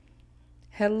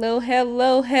Hello,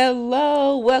 hello,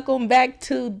 hello. Welcome back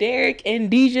to Derrick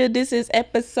and Deejah. This is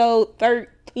episode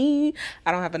 13.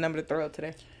 I don't have a number to throw up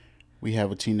today. We have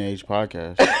a teenage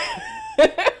podcast.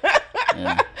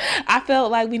 Yeah. I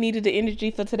felt like we needed the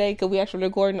energy for today because we actually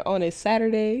recording on a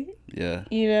Saturday. Yeah.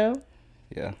 You know?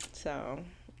 Yeah. So,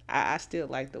 I still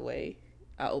like the way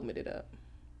I opened it up.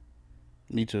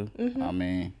 Me too. Mm-hmm. I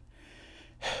mean,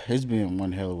 it's been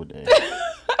one hell of a day.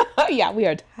 Yeah, we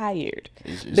are tired.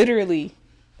 Literally,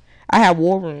 I have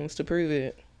war rooms to prove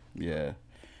it. Yeah.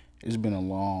 It's been a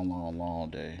long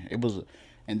day.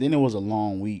 And then it was a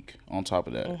long week on top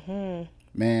of that. Mm-hmm.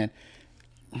 Man,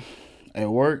 at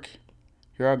work,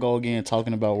 here I go again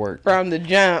talking about work. From the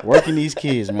jump. Working these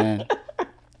kids, man.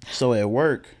 So at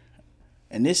work,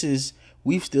 and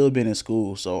we've still been in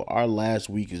school, so our last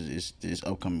week is this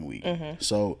upcoming week. Mm-hmm.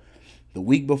 So the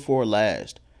week before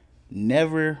last,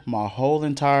 never my whole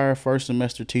entire first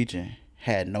semester teaching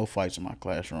had no fights in my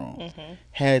classroom. Mm-hmm.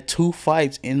 Had 2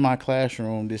 fights in my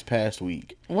classroom this past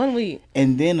week. 1 week.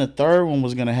 And then the third one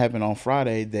was going to happen on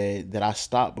Friday that I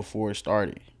stopped before it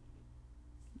started.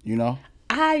 You know?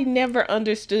 I never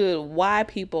understood why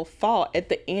people fought at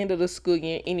the end of the school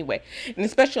year anyway. And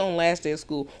especially on last day of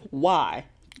school. Why?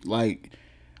 Like,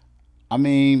 I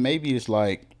mean, maybe it's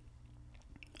like,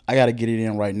 I got to get it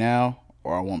in right now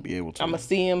or I won't be able to. I'm going to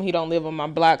see him. He don't live on my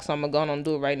block, so I'm going to go on and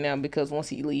do it right now because once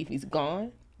he leave, he's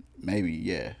gone. Maybe,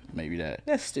 yeah. Maybe that.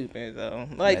 That's stupid, though.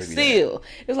 Like, maybe still. That.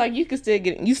 It's like you can still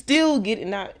get it. You still get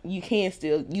it.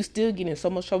 You still get in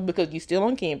so much trouble because you're still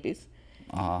on campus.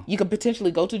 Uh-huh. You could potentially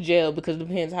go to jail because it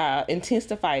depends how intense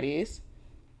the fight is.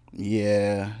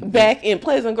 Yeah. Back in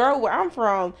Pleasant Grove, where I'm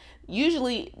from,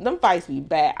 usually them fights be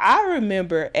bad. I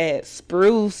remember at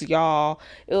Spruce, y'all,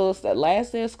 it was the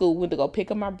last day of school. We went to go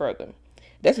pick up my brother.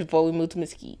 That's before we moved to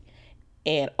Mesquite.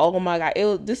 And oh my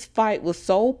God, this fight was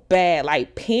so bad.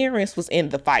 Like, parents was in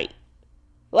the fight.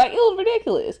 Like, it was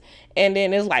ridiculous. And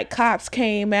then it's like cops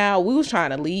came out. We was trying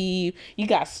to leave. You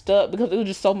got stuck because it was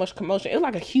just so much commotion. It was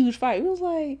like a huge fight. It was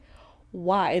like,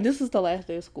 why? And this is the last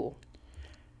day of school.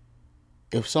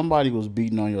 If somebody was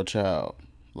beating on your child,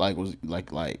 like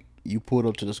you pulled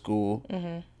up to the school,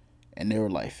 mm-hmm. and there were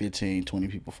like 15, 20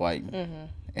 people fighting, mm-hmm.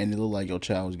 and it looked like your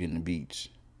child was getting beat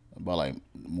by like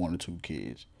 1 or 2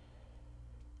 kids,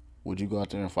 would you go out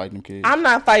there and fight them kids? I'm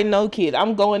not fighting no kids.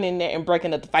 I'm going in there and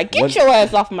breaking up the fight. Get your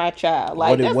ass off my child.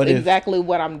 Like, that's exactly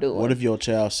what I'm doing. What if your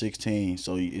child's 16,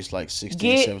 so it's like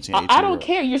 16, 17, 18? I don't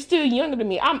care. You're still younger than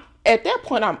me. At that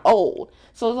point, I'm old.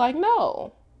 So it's like,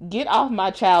 no. Get off my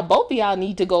child. Both of y'all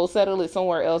need to go settle it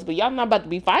somewhere else, but y'all not about to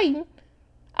be fighting.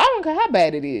 I don't care how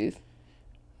bad it is.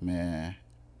 Man.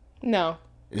 No.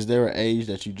 Is there an age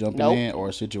that you jumping in or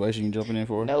a situation you jumping in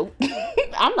for? Nope.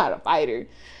 I'm not a fighter.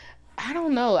 I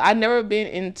don't know. I've never been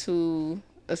into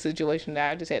a situation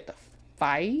that I just had to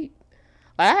fight.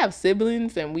 Like, I have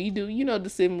siblings and we do, the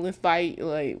siblings fight.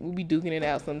 Like, we be duking it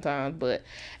out sometimes, but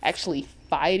actually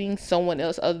fighting someone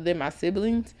else other than my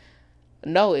siblings,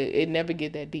 no, it never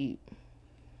get that deep.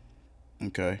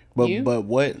 Okay. But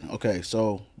what? Okay,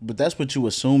 so, but that's what you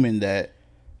assuming that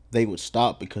they would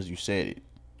stop because you said it.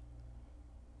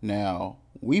 Now,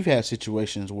 we've had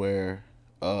situations where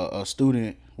a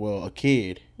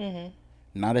kid, mm-hmm.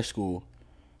 not at school,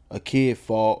 a kid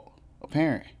fought a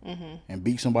parent, mm-hmm. and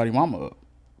beat somebody's mama up.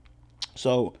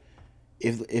 So,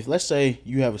 if let's say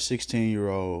you have a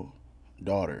 16-year-old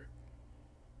daughter,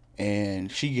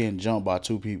 and she getting jumped by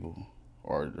 2 people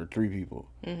or 3 people,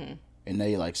 mm-hmm. and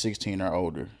they like 16 or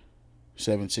older,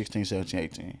 16, 17,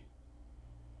 18,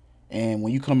 and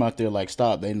when you come out there like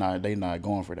stop, they not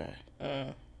going for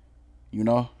that. You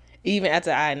know? Even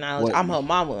after I acknowledge I'm her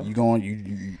mama. You going,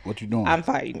 you what you doing? I'm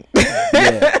fighting.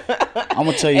 Yeah. I'm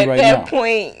going to tell you right now. At that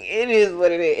point, it is what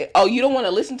it is. Oh, you don't want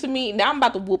to listen to me? Now I'm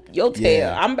about to whoop your tail.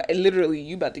 Yeah.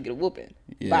 You about to get a whooping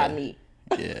by me.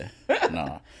 Yeah.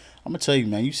 Nah. I'm going to tell you,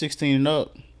 man, you 16 and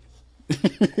up.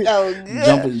 Oh,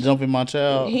 good. Jumping my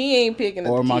child. He ain't picking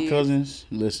up or the my kids. Cousins.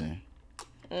 Listen.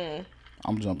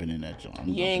 I'm jumping in that joint.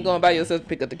 You ain't going by yourself to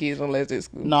pick up the kids unless it's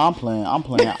school. No, I'm playing.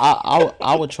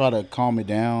 I would try to calm it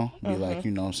down. Be like,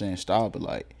 you know what I'm saying, stop. But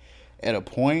like, at a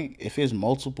point, if it's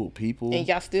multiple people. And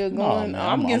y'all still going? No,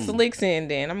 I'm getting some licks in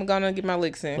then. I'm going to get my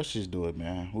licks in. Let's just do it,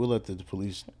 man. We'll let the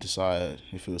police decide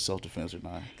if it was self-defense or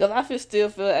not. Because I still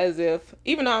feel as if,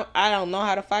 even though I don't know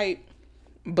how to fight,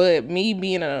 but me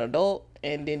being an adult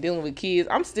and then dealing with kids,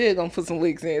 I'm still going to put some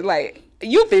licks in. Like,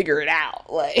 you figure it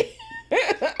out. Like.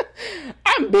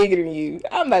 I'm bigger than you.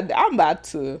 I'm about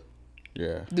to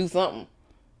do something.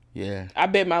 Yeah. I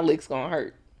bet my lick's gonna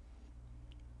hurt.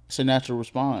 It's a natural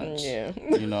response. Yeah.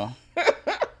 You know.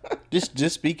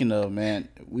 Just speaking of, man,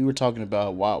 we were talking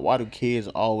about why do kids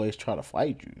always try to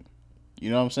fight you? You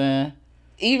know what I'm saying?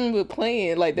 Even with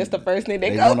playing, like that's the first thing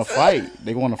they go want to to. fight.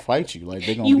 They want to fight you. Like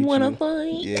they gonna You beat want to you.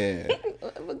 fight? Yeah.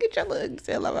 Well, get your legs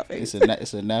out of my face.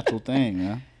 It's a natural thing,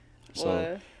 man. So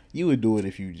What? you would do it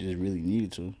if you just really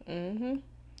needed to. Mm-hmm.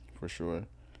 For sure.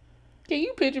 Can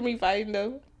you picture me fighting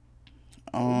though?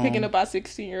 Picking up our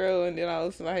 16-year-old and then all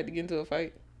of a sudden I had to get into a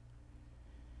fight.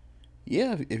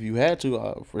 Yeah, if you had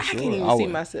to, for sure. I can't even see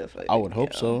myself fighting. I would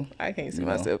hope so. I can't see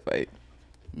myself fight.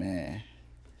 Man.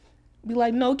 Be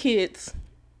like, no kids.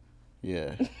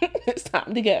 Yeah. It's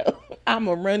time to go. I'm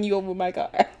gonna run you over with my car.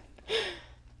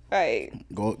 Right.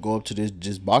 Go up to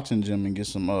this boxing gym and get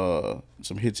some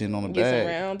hits in on the bag. Get some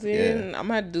rounds in. Yeah. I'm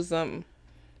gonna have to do something.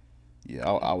 Yeah,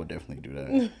 I would definitely do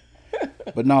that.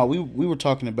 But no, we were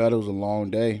talking about it was a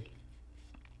long day.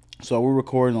 So we're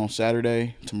recording on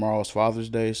Saturday. Tomorrow's Father's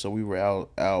Day, so we were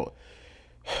out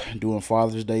doing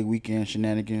Father's Day weekend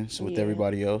shenanigans with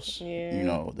everybody else. Yeah. You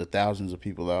know, the thousands of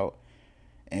people out.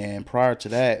 And prior to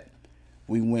that,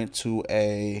 we went to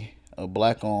a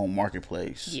black-owned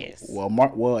marketplace. Yes. Well,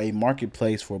 a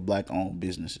marketplace for black-owned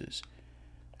businesses.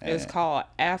 It's called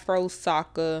Afro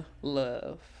Soccer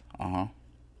Love. Uh-huh.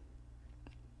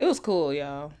 It was cool,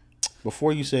 y'all.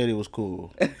 Before you said it was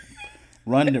cool,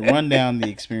 run down the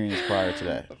experience prior to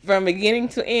that. From beginning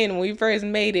to end, when we first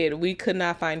made it, we could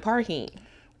not find parking.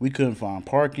 We couldn't find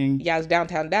parking. Yeah, it's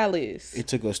downtown Dallas. It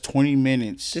took us 20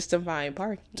 minutes just to find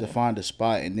parking. To find a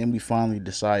spot, and then we finally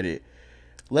decided,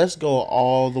 let's go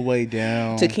all the way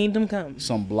down to Kingdom Come.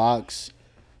 Some blocks,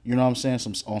 you know what I'm saying,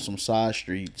 on some side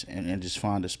streets, and just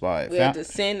find a spot. We had to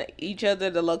send each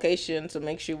other the location to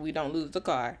make sure we don't lose the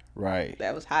car. Right.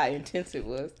 That was how intense it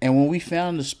was. And when we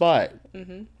found the spot,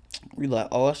 we like,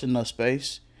 oh, that's enough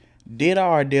space. Did I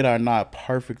or did I not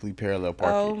perfectly parallel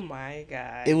parking? Oh my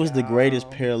God! It was the greatest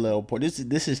parallel park.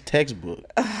 This is textbook.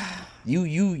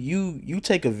 You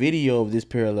take a video of this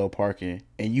parallel parking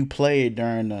and you play it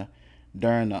during the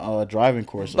driving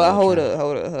course. But hold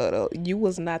up! You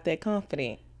was not that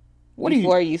confident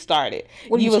before you started.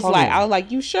 You was like, I was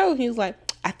like, you sure? He was like,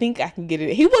 I think I can get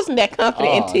it. He wasn't that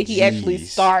confident until he actually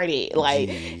started. Like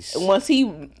once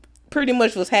he pretty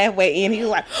much was halfway in, he was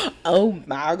like, oh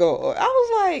my God. I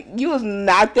was like, you was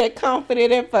not that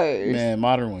confident at first. Man,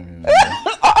 modern women.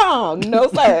 No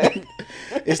sir.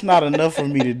 It's not enough for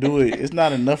me to do it. It's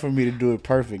not enough for me to do it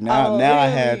perfect. Now really? I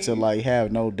had to like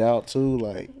have no doubt too.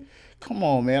 Like, come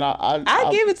on, man. I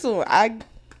give it to him.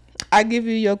 I give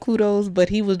you your kudos, but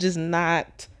he was just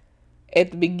not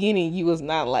at the beginning. You was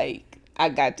not like, I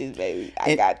got this, baby.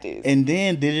 I got this. And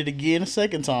then did it again a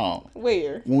second time.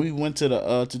 Where? When we went to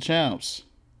the to Champs.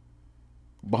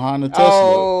 Behind the Tesla.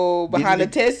 Oh, behind the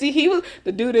Tesla. He was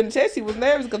the dude in the Tesla was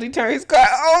nervous because he turned his car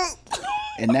on.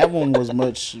 And that one was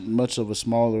much of a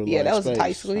smaller. Yeah, that was space. a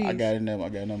tight squeeze. I got in there. I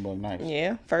got nothing but knife.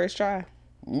 Yeah, first try.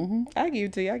 I give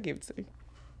it to you.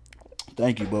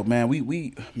 Thank you, but man, we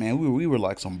were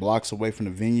like some blocks away from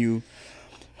the venue.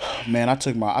 Man, I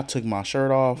took my shirt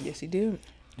off. Yes, he did.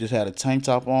 Just had a tank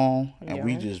top on, and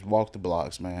we just walked the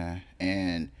blocks, man.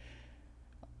 And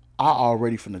I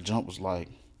already from the jump was like,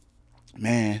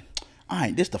 man,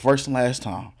 this the first and last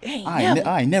time.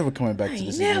 I ain't never coming back to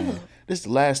this again. This is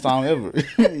the last time ever.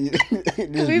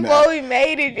 Before we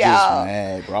made it, y'all. Just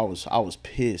mad, bro. I was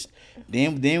pissed.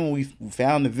 Then when we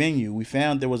found the venue, we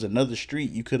found there was another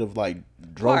street you could have like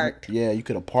parked. Yeah, you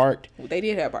could have parked. Well, they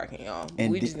did have parking, y'all.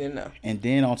 We just didn't know. And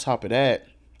then on top of that,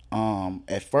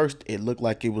 at first it looked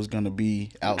like it was gonna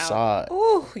be outside.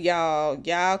 Ooh, y'all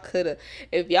could have,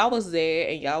 if y'all was there,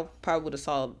 and y'all probably would have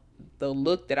saw the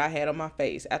look that I had on my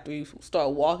face after we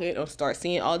start walking or start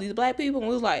seeing all these black people, and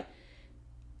we was like,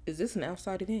 is this an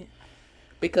outside event?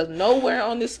 Because nowhere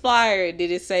on this flyer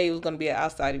did it say it was going to be an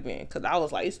outside event. Because I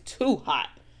was like, it's too hot.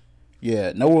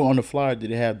 Yeah, nowhere on the flyer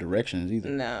did it have directions either.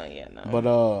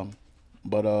 No.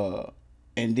 But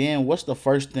and then what's the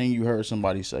first thing you heard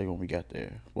somebody say when we got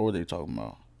there? What were they talking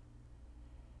about?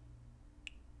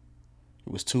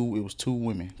 It was two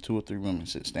women, 2 or 3 women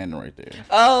standing right there.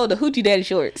 Oh, the Hoochie Daddy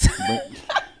shorts.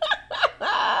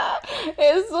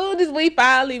 As soon as we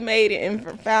finally made it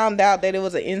and found out that it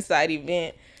was an inside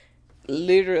event,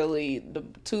 literally the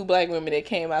 2 black women that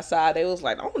came outside, they was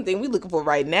like, the only thing we looking for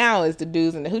right now is the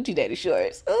dudes in the Hoochie Daddy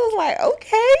shorts. I was like,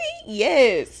 okay,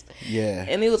 yes. Yeah.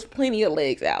 And it was plenty of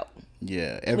legs out.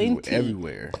 Yeah,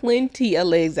 everywhere. Plenty of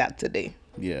legs out today.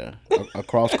 Yeah,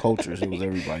 across cultures, it was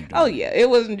everybody doing Oh, yeah, it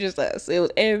wasn't just us. It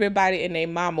was everybody and their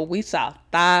mama. We saw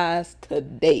thighs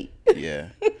today. Yeah.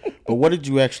 But what did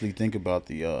you actually think about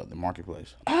the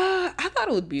marketplace? I thought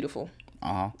it was beautiful.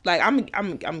 Like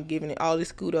I'm giving it all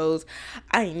this kudos.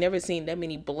 I ain't never seen that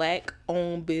many black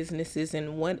owned businesses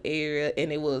in one area,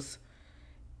 and it was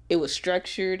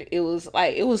structured. It was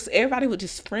like everybody was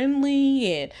just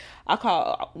friendly, and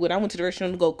when I went to the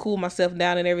restaurant to go cool myself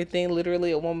down and everything.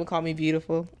 Literally, a woman called me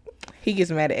beautiful. He gets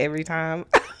mad at every time.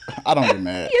 I don't get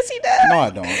mad. Yes, he does. No, I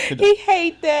don't. He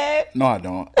hate that. No, I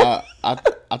don't.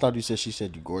 I thought she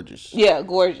said you gorgeous. Yeah,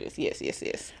 gorgeous.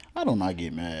 Yes. I do not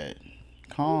get mad.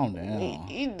 Calm down.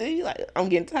 You like, I'm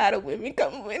getting tired of women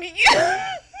coming with you.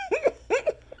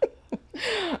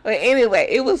 But anyway,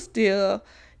 it was still,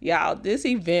 y'all, this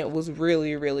event was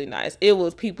really, really nice. It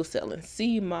was people selling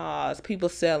sea moss, people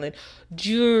selling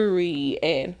jewelry,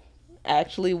 and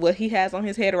actually what he has on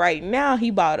his head right now,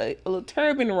 he bought a little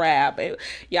turban wrap. And,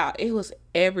 y'all, it was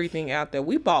everything out there.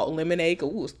 We bought lemonade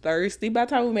because we was thirsty by the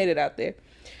time we made it out there.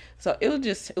 So it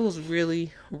was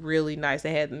really, really nice.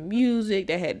 They had the music,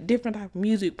 they had different type of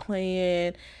music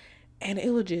playing, and it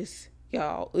was just,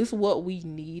 y'all, it's what we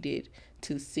needed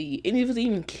to see. And it was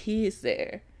even kids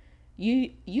there.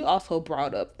 You also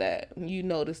brought up that you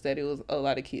noticed that it was a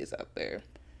lot of kids out there.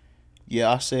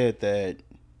 Yeah, I said that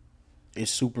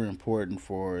it's super important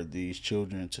for these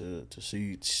children to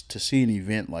see an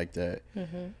event like that,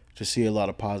 to see a lot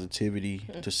of positivity,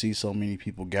 to see so many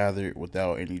people gathered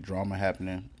without any drama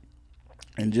happening,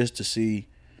 and just to see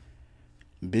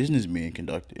business being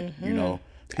conducted. You know,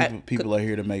 people are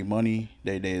here to make money.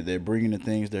 They're bringing the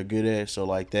things they're good at. So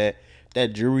like that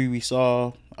jewelry we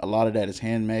saw, a lot of that is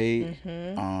handmade.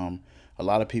 A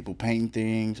lot of people painting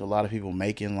things. A lot of people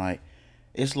making, like,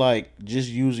 it's like just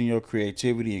using your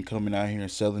creativity and coming out here and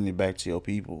selling it back to your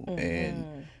people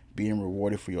and being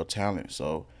rewarded for your talent.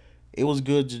 So it was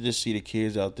good to just see the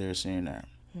kids out there seeing that.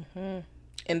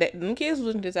 And them kids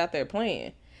wasn't just out there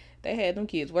playing. They had them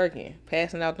kids working,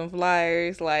 passing out them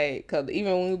flyers. Like, cause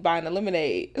even when we were buying the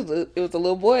lemonade, it was a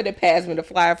little boy that passed me the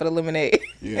flyer for the lemonade.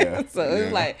 Yeah. So it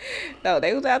was like, no,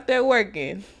 they was out there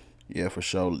working. Yeah, for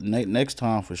sure. Next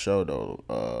time, for sure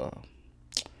though.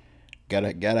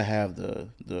 Gotta have the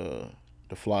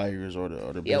flyers or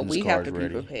the business we cards have to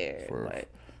ready be prepared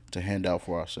to hand out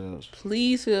for ourselves.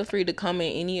 Please feel free to come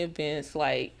in any events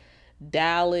like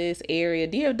Dallas area,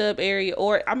 DFW area,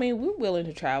 or I mean, we're willing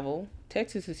to travel.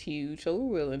 Texas is huge, so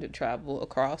we're willing to travel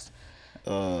across.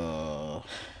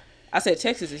 I said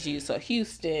Texas is huge, so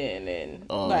Houston and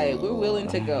we're willing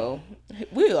to go.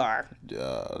 We are.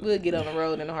 We'll get on the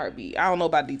road in a heartbeat. I don't know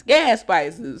about these gas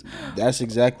prices. That's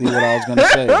exactly what I was gonna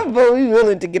say. But we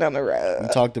willing to get on the road. We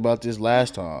talked about this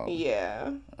last time.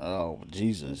 Yeah. Oh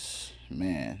Jesus,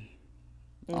 man.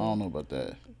 I don't know about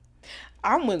that.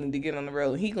 I'm willing to get on the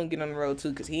road. He gonna get on the road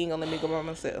too, cause he ain't gonna let me go by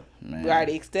myself. Man. We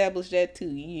already established that too.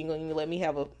 He ain't gonna even let me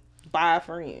have buy a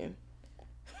friend.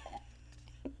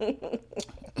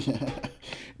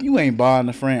 You ain't buying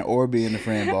a friend or being a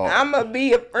friend bought. I'ma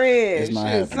be a friend. It's not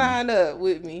happening. Sign up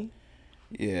with me.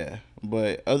 Yeah,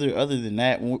 but other than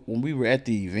that, when we were at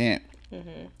the event,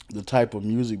 the type of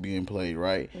music being played,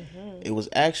 right? It was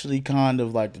actually kind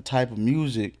of like the type of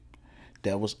music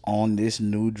that was on this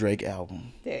new Drake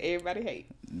album that everybody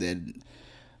hates.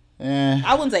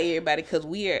 I wouldn't say everybody, because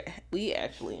we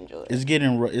actually enjoy it. It's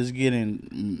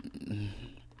getting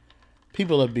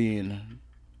people are being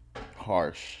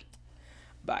harsh,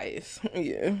 biased.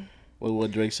 Yeah. What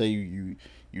Drake say? You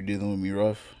dealing with me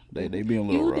rough? They being a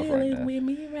little rough right now. With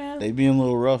me rough. They being a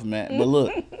little rough, man. But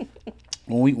look,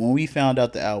 when we found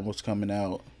out the album was coming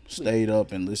out, stayed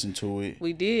up and listened to it.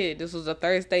 We did. This was a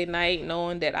Thursday night,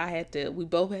 knowing that we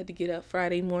both had to get up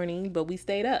Friday morning, but we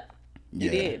stayed up. We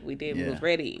did. Yeah. We was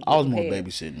ready. I was more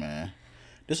babysitting, man.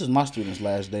 This is my student's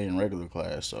last day in regular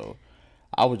class, so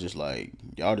I was just like,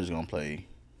 y'all just gonna play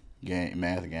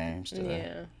math games today.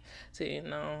 Yeah. See,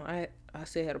 no, I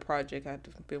still had a project I've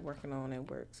been working on at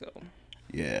work, so.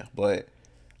 Yeah, but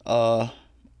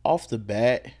off the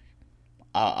bat,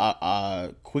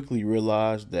 I quickly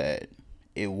realized that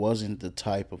it wasn't the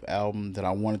type of album that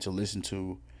I wanted to listen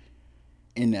to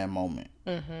in that moment.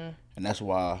 And that's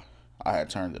why I had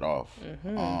turned it off.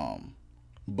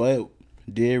 But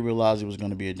did realize it was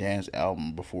going to be a dance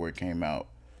album before it came out.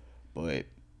 But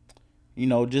you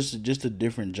know, just a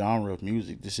different genre of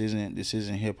music. This isn't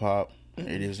hip hop.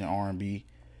 It isn't R&B.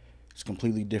 It's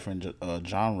completely different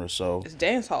genre. So it's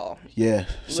dance hall. Yeah,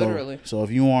 literally. So if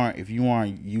you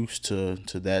aren't used to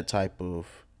that type of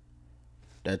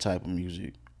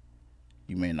music,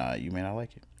 you may not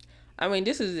like it. I mean,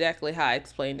 this is exactly how I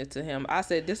explained it to him. I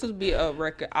said this would be a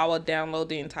record. I would download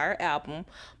the entire album,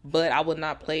 but I would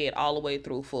not play it all the way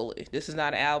through fully. This is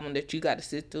not an album that you got to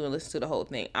sit through and listen to the whole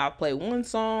thing. I'll play one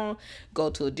song,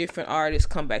 go to a different artist,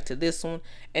 come back to this one,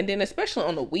 and then especially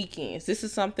on the weekends, this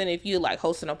is something if you like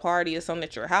hosting a party or something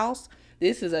at your house.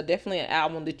 This is definitely an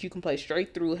album that you can play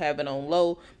straight through, have it on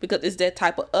low, because it's that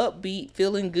type of upbeat,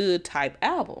 feeling good type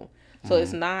album. So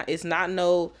it's not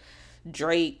no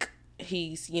Drake.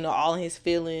 He's all in his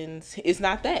feelings. It's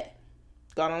not that.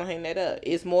 Gonna hang that up.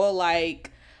 It's more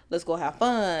like, let's go have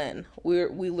fun.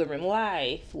 We living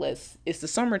life. It's the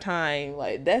summertime.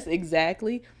 Like, that's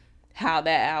exactly how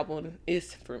that album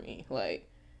is for me. Like,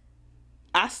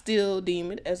 I still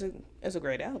deem it as a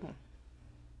great album.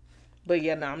 But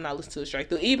yeah, no, I'm not listening to it straight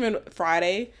through. Even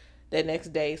Friday, that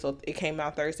next day, so it came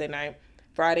out Thursday night.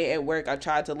 Friday at work, I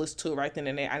tried to listen to it right then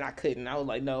and there, and I couldn't. I was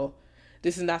like, no,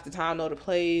 this is not the time nor the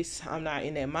place. I'm not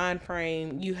in that mind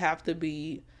frame. You have to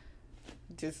be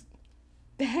just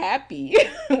happy.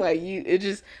 Like,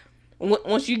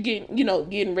 once you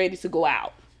getting ready to go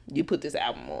out, you put this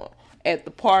album on. At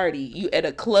the party, you at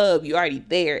a club, you already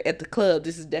there. At the club,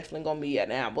 this is definitely gonna be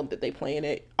an album that they playing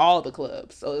at all the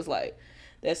clubs. So it's like,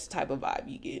 that's the type of vibe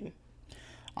you getting.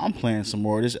 I'm playing some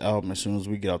more of this album as soon as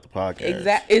we get off the podcast.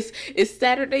 Exactly. It's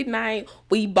Saturday night.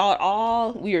 We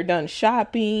are done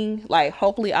shopping. Like,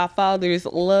 hopefully our fathers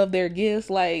love their gifts.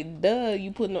 Like, duh,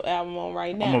 you putting the album on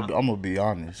right now. I'm gonna be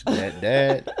honest.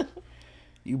 Dad,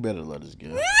 you better let us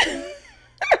go.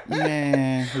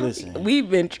 Man, listen. We've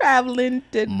been traveling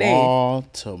today. Mall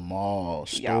to mall,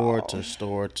 store to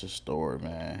store to store,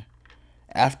 man.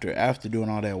 After doing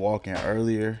all that walking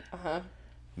earlier,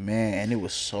 man, it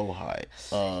was so hot. It's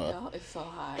so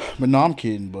hot. But no, I'm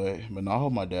kidding. But no, I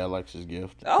hope my dad likes his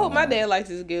gift. I hope my dad likes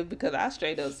his gift, because I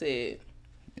straight up said,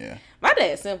 yeah. My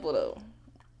dad's simple though.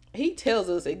 He tells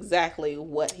us exactly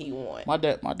what he wants. My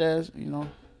dad's,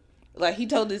 like, he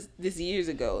told us this years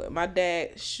ago. My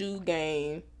dad's shoe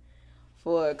game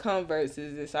for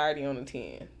Converses is already on the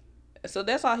 10. So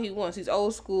that's all he wants. He's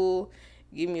old school.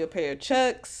 Give me a pair of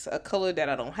Chucks, a color that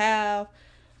I don't have.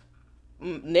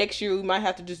 Next year we might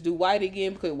have to just do white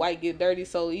again, because white get dirty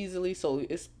so easily. So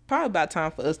it's probably about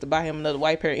time for us to buy him another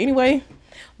white pair anyway.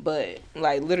 But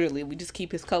like, literally, we just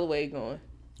keep his colorway going.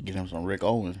 Get him some Rick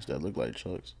Owens that look like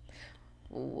Chucks.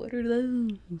 What are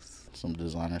those? Some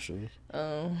designer shoes.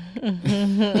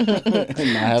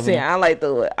 See,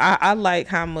 I like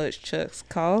how much Chucks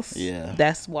cost. Yeah.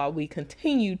 That's why we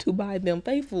continue to buy them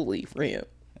faithfully for him.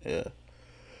 Yeah.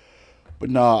 But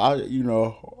no,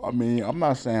 I'm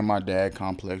not saying my dad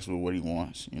complex with what he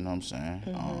wants. You know what I'm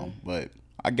saying? But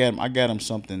I got him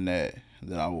something that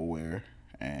I will wear,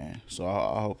 and so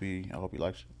I hope he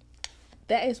likes it.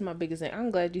 That is my biggest thing. I'm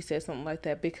glad you said something like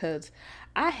that, because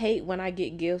I hate when I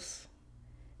get gifts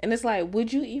and it's like,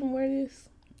 would you even wear this?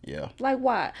 Yeah. Like,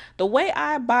 why? The way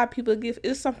I buy people a gift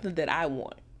is something that I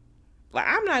want. Like,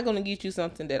 I'm not going to get you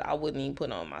something that I wouldn't even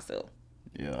put on myself.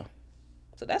 Yeah.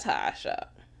 So that's how I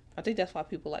shop. I think that's why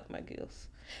people like my gifts.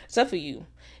 Except for you.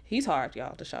 He's hard,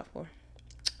 y'all, to shop for.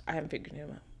 I haven't figured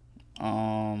him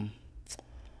out.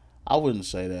 I wouldn't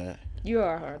say that. You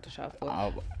are hard to shop for.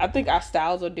 I think our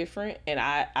styles are different, and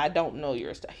I don't know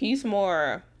your style. He's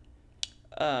more...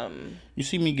 you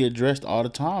see me get dressed all the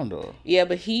time, though. Yeah,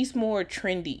 but he's more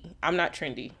trendy. I'm not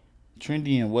trendy.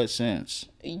 Trendy in what sense?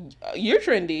 You're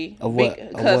trendy. Of what?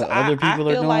 Because other people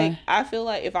are doing? I feel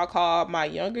like if I call my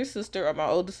younger sister or my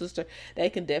older sister,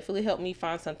 they can definitely help me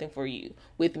find something for you.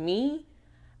 With me,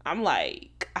 I'm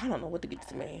like, I don't know what to get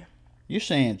this man. You're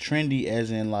saying trendy as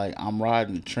in, like, I'm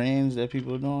riding the trends that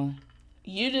people are doing?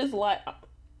 You just like...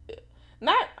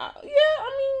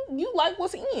 you like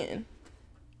what's in.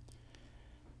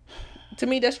 To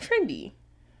me, that's trendy.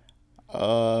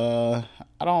 I'm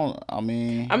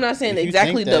not saying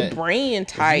exactly the brand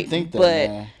type,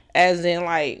 but as in,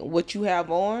 like, what you have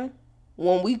on.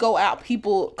 When we go out,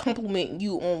 people compliment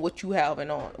you on what you have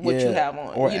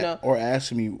on, or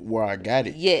ask me where I got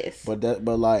it. Yes, but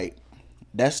like,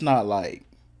 that's not like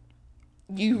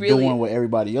you really doing what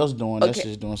everybody else doing. Okay. That's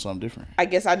just doing something different. I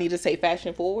guess I need to say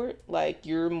fashion forward. Like,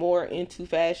 you're more into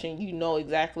fashion. You know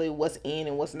exactly what's in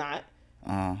and what's not.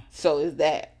 So is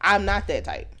that I'm not that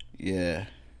type. Yeah.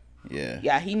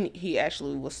 He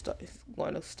actually was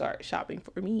going to start shopping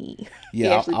for me. Yeah,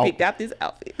 he actually picked out this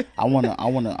outfit. I wanna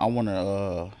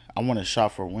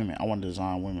shop for women. I want to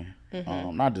design women.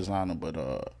 Not design them,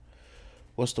 but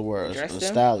what's the word? A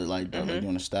stylist, like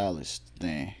doing a stylist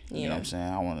thing. You know what I'm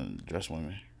saying? I want to dress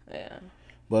women. Yeah.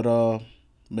 But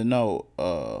no.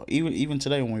 Even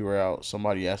today when we were out,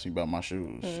 somebody asked me about my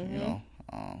shoes. You know.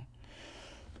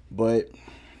 But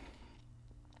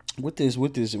with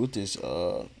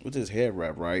this hair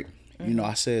wrap, right? You know,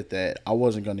 I said that I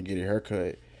wasn't gonna get a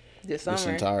haircut this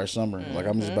summer. entire summer. Like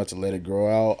I'm just about to let it grow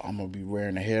out. I'm gonna be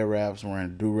wearing the hair wraps,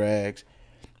 wearing do rags.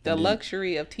 The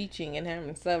luxury of teaching and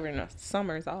having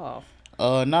summers off.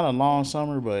 Not a long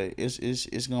summer, but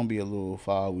it's gonna be a little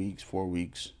 5 weeks, 4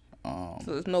 weeks. So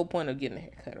there's no point of getting a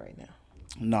haircut right now.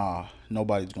 Nah,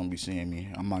 nobody's gonna be seeing me.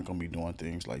 I'm not gonna be doing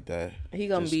things like that. He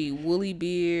gonna be woolly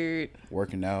beard,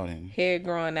 working out and hair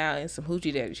growing out, and some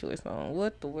hoochie daddy shorts on.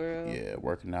 What the world? Yeah,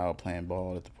 working out, playing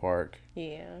ball at the park.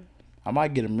 Yeah. I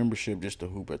might get a membership just to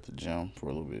hoop at the gym for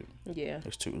a little bit. Yeah.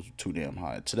 It's too damn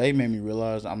hot. Today made me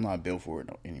realize I'm not built for it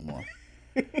anymore.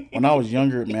 When I was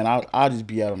younger, man, I'll just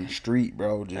be out on the street,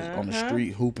 bro. Just on the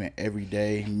street hooping every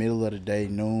day, middle of the day,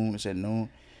 noon. It's at noon.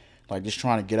 Like, just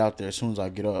trying to get out there as soon as I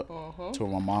get up. To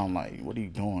my mom, like, what are you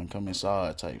doing? Come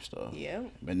inside type stuff. Yeah.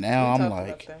 But now I'm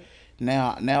like,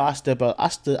 now I step out. I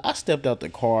stepped out the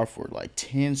car for like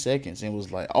 10 seconds and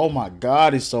was like, oh my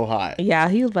God, it's so hot. Yeah,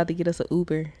 he was about to get us an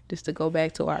Uber just to go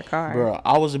back to our car. Bro,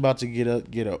 I was about to get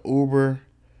a Uber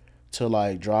to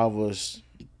like drive us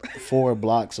 4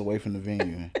 blocks away from the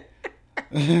venue.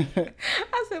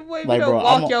 I said, "Boy, like, you don't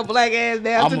walk your black ass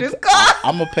down to this car."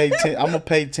 I'm gonna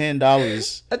pay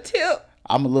 $10 a tip.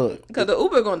 I'm gonna look because the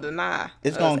Uber gonna deny.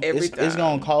 It's gonna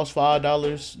cost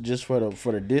 $5 just for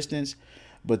the distance,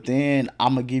 but then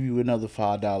I'm gonna give you another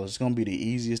 $5. It's gonna be the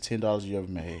easiest $10 you ever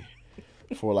made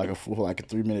for like a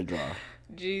 3-minute drive.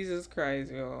 Jesus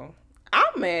Christ, y'all!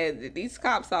 I'm mad that these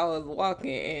cops saw us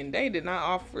walking and they did not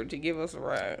offer to give us a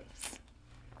ride.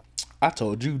 I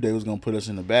told you they was gonna put us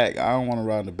in the back. I don't want to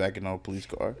ride in the back in no police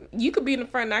car. You could be in the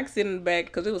front and I could sit in the back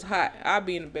because it was hot. I'll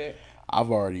be in the back. I've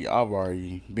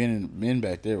already been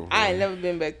back there before. I ain't never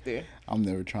been back there. I'm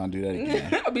never trying to do that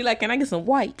again. I'll be like, can I get some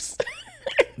wipes?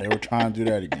 Never trying to do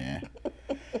that again.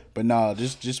 But nah,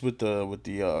 just with the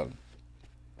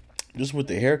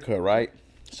haircut, right?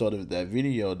 So that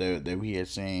video that we had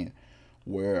seen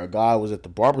where a guy was at the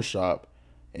barbershop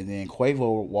and then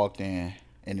Quavo walked in.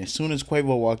 And as soon as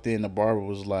Quavo walked in, the barber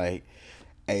was like,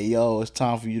 "Hey, yo, it's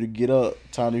time for you to get up.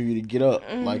 Time for you to get up."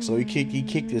 Like, so he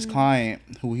kicked his client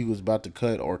who he was about to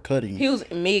cut or cutting. He was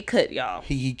mid-cut, y'all.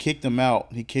 He kicked him out.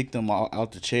 He kicked him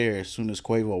out the chair as soon as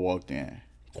Quavo walked in.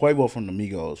 Quavo from the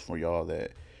Migos, for y'all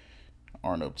that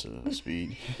aren't up to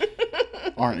speed,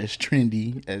 aren't as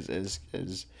trendy as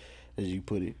you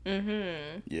put it.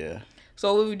 Mm-hmm. Yeah.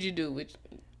 So what would you do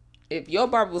if your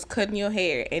barber was cutting your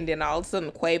hair and then all of a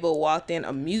sudden Quavo walked in,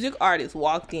 a music artist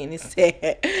walked in and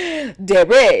said,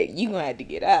 "Derrick, you gonna have to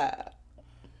get up."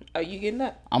 Are you getting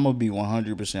up? I'm gonna be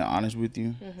 100% honest with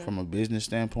you. From a business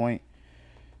standpoint,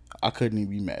 I couldn't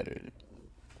even be mad at it.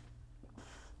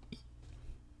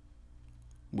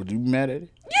 Would you be mad at it?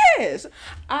 Yes.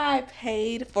 I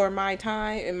paid for my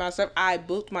time and myself. I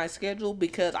booked my schedule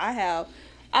because I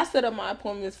set up my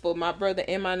appointments for my brother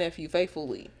and my nephew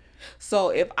faithfully. So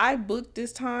if I book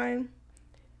this time,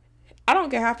 I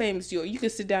don't care how famous you are. You can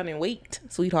sit down and wait,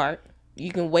 sweetheart.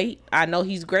 You can wait. I know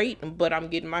he's great, but I'm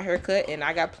getting my hair cut and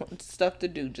I got stuff to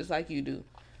do just like you do.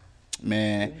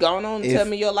 Man. Go on and tell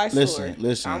me your life story.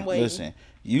 Listen.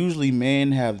 Usually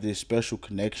men have this special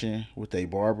connection with their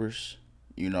barbers,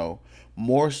 you know,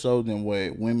 more so than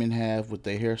what women have with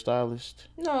their hairstylist.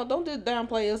 No, don't just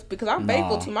downplay us because I'm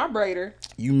faithful to my braider.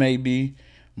 You may be,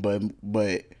 but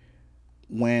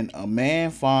when a man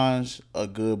finds a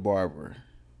good barber,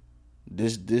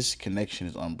 this connection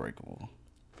is unbreakable.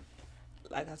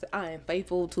 Like I said, I am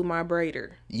faithful to my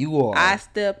braider. You are. I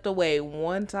stepped away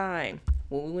one time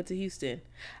when we went to Houston.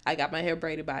 I got my hair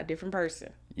braided by a different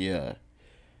person. Yeah.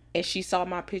 And she saw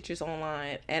my pictures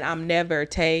online, and I'm never,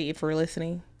 Tay, if we're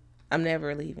listening, I'm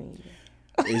never leaving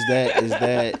you. Is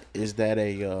that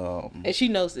a and she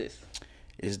knows this.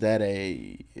 Is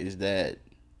that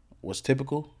what's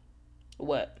typical?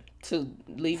 What? To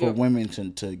leave for women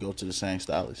to go to the same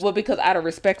stylist? Well, because out of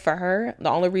respect for her, the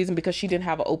only reason because she didn't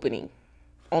have an opening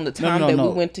on the time we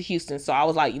went to Houston. So I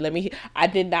was like, I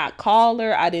did not call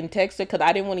her. I didn't text her because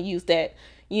I didn't want to use that,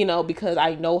 because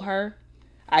I know her.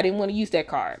 I didn't want to use that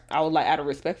card. I was like, out of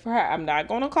respect for her, I'm not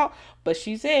going to call. But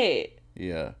she said,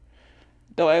 yeah.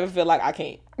 Don't ever feel like I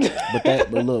can't.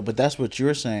 but that's what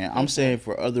you're saying. I'm saying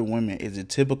for other women, is it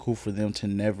typical for them to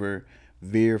never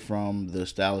veer from the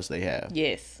stylist they have?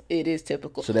 Yes, it is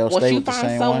typical. So they'll stay with the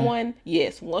same one?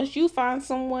 Yes, once you find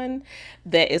someone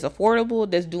that is affordable,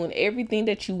 that's doing everything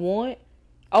that you want,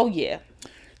 oh yeah.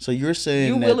 So you're saying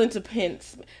you're willing to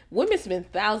women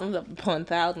spend thousands upon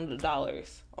thousands of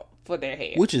dollars for their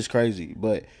hair, which is crazy.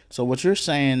 But so what you're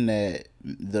saying, that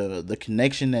the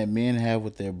connection that men have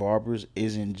with their barbers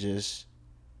isn't just,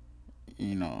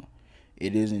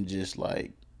 it isn't just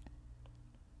like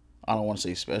I don't want to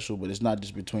say special, but it's not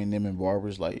just between them and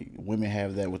barbers. Like women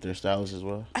have that with their stylists as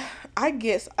well. I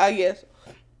guess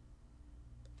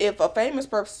if a famous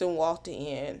person walked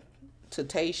in to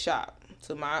Tay's shop,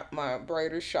 to my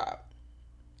braider's shop,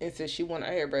 and said she want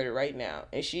her hair braided right now,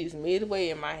 and she's midway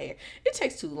in my hair, it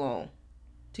takes too long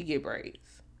to get braids.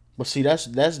 But see, that's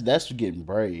getting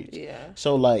braids. Yeah.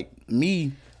 So like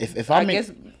me, if I'm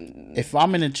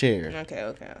in a chair.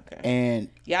 Okay. And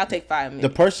I'll take 5 minutes.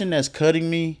 The person that's cutting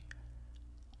me,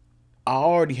 I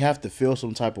already have to feel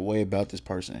some type of way about this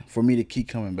person for me to keep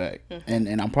coming back. Mm-hmm.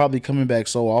 And I'm probably coming back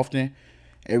so often,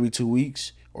 every 2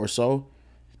 weeks or so,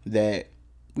 that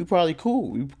we probably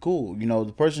cool. We cool. You know,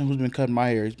 the person who's been cutting my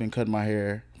hair, he's been cutting my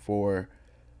hair for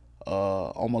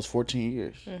almost 14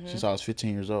 years, since I was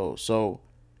 15 years old. So,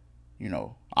 you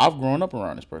know, I've grown up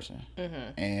around this person.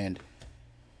 Mm-hmm. And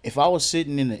if I was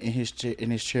sitting in his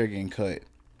chair getting cut,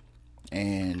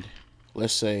 and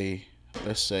let's say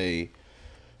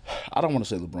I don't want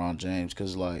to say LeBron James,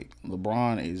 because like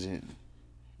LeBron isn't,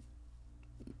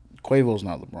 Quavo's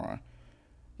not LeBron.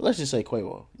 But let's just say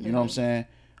Quavo. You know what I'm saying?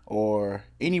 Or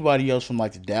anybody else from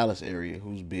like the Dallas area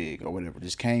who's big or whatever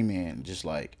just came in just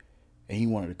like, and he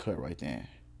wanted to cut right then.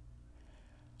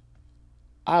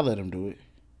 I let him do it.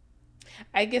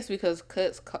 I guess because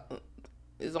cuts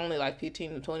is only like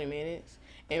 15 to 20 minutes,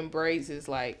 and braids is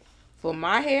like, for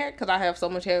my hair, because I have so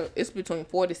much hair, it's between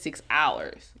 4 to 6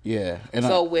 hours. Yeah. And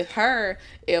so with her,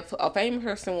 if a famous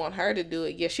person want her to do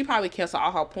it, yeah, she probably cancel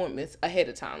all her appointments ahead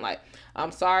of time. Like,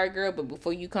 I'm sorry, girl, but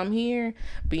before you come here,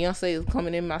 Beyonce is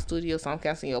coming in my studio, so I'm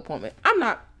canceling your appointment. I'm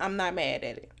not mad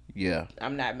at it. Yeah.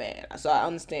 I'm not mad. So I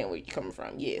understand where you're coming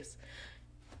from. Yes.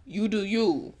 You do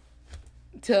you.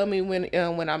 Tell me when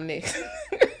I'm next.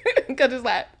 Because it's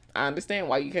like, I understand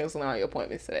why you canceling all your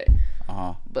appointments today.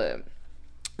 But,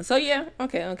 so yeah,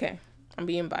 okay. I'm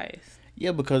being biased.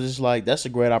 Yeah, because it's like, that's a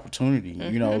great opportunity,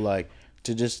 you know, like,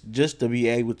 to just to be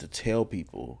able to tell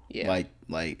people,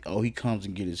 like, oh, he comes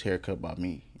and get his hair cut by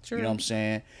me. True. You know what I'm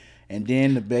saying? And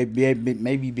then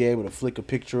maybe be able to flick a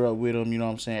picture up with him, you know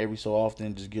what I'm saying, every so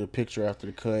often, just get a picture after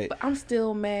the cut. But I'm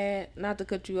still mad, not to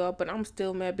cut you off, but I'm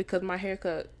still mad because my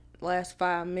haircut lasts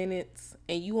 5 minutes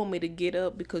and you want me to get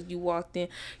up because you walked in.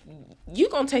 You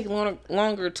gonna take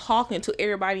longer talking to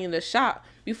everybody in the shop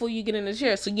before you get in the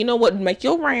chair. So you know what? Make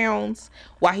your rounds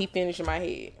while he finishing my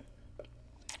head.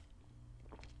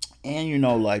 And you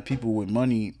know, like, people with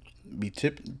money be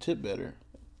tip better.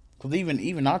 Cause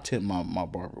even I tip my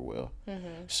barber well.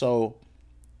 Mm-hmm. So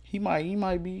he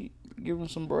might be giving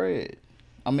some bread.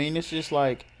 I mean, it's just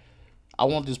like, I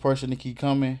want this person to keep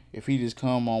coming. If he just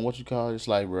come on what you call it, it's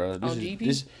like, bro,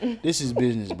 this is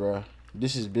business, bro.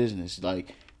 This is business.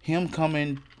 Like, him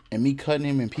coming and me cutting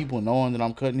him and people knowing that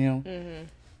I'm cutting him,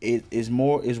 it's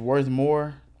worth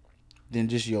more than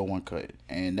just your one cut.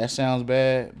 And that sounds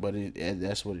bad, but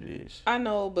that's what it is. I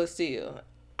know, but still,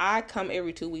 I come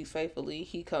every 2 weeks faithfully.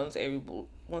 He comes every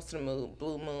once in a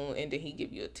blue moon, and then he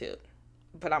give you a tip.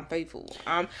 But I'm faithful.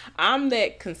 I'm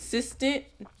that consistent,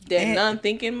 that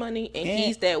non-thinking money, and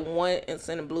he's that one and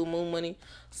send a blue moon money.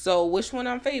 So which one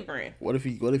I'm favoring? What if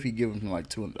he give him like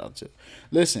 $200 tip?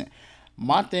 Listen,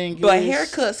 my thing is, but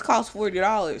haircuts cost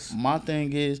 $40. My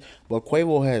thing is, but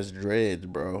Quavo has dreads,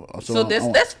 bro. So that's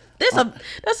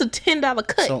a $10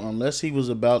 cut. So unless he was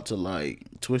about to like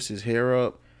twist his hair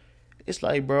up, it's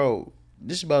like, bro,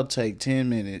 this is about to take 10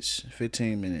 minutes,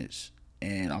 15 minutes,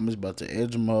 and I'm just about to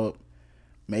edge him up.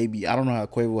 Maybe, I don't know how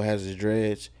Quavo has his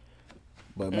dreads,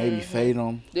 but maybe fade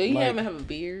them. Do you even have a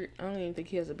beard? I don't even think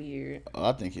he has a beard.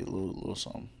 I think he's a little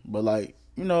something. But like,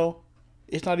 you know,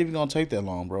 it's not even going to take that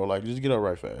long, bro. Like, just get up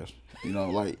right fast. You know,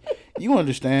 like, you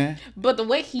understand. But the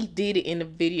way he did it in the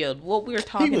video, what we were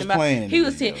talking about,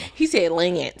 he said,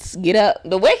 Lance, get up.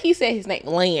 The way he said his name,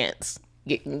 Lance,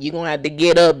 you're going to have to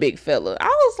get up, big fella. I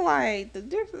was like, the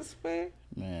disrespect.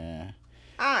 Man.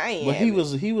 I am. But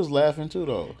he was laughing too,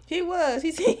 though. He was.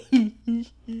 He said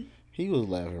he was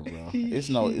laughing, bro. It's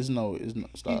no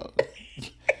stop.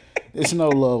 It's no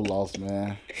love lost,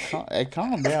 man. Hey,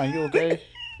 calm down. You okay?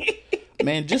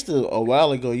 Man, just a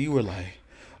while ago you were like,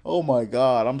 "Oh my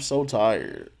God, I'm so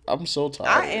tired. I'm so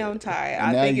tired." I am tired.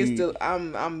 And I think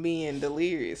I'm being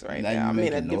delirious right now. I'm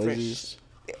in a different. Noises.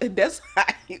 That's how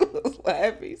he was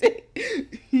laughing.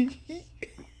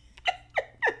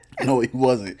 No, he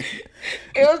wasn't.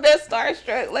 It was that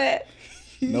starstruck laugh.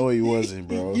 No, he wasn't,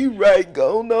 bro. You right,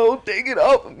 go no, take it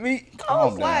off of me. I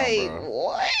was down, like, bro.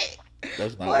 what?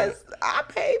 That's not. I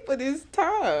paid for this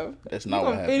time. That's not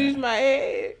what happened. Finish my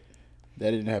head. That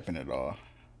didn't happen at all.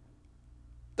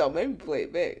 Don't make me play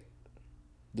it back.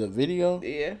 The video?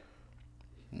 Yeah.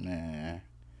 Man,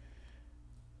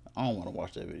 I don't want to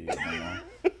watch that video no more.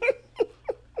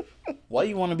 Why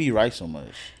you want to be right so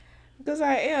much? Because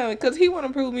I am. Because he want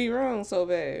to prove me wrong so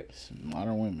bad.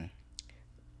 Modern women.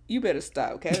 You better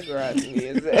stop categorizing me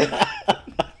as that.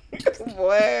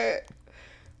 What?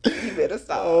 You better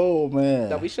stop. Oh, man.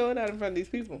 Don't be showing out in front of these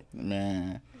people.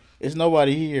 Man. It's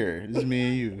nobody here. It's me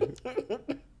and you.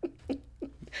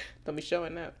 Don't be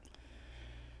showing out.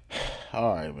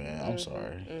 All right, man. I'm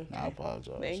sorry. Okay. I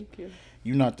apologize. Thank you.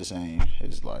 You're not the same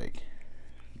as, like,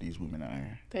 these women out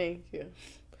here. Thank you.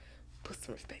 Put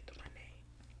some respect on my name.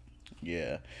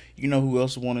 Yeah. You know who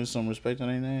else wanted some respect on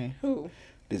their name? Who?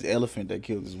 This elephant that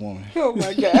killed this woman. Oh,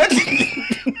 my God.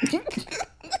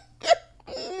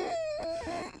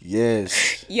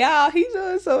 Yes. Y'all, he's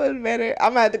doing so much better.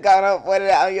 I'm going to have to go up one of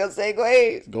that on your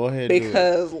segues. Go ahead.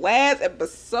 Because last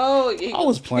episode, he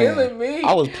was killing me.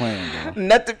 I was playing, bro.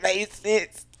 Nothing made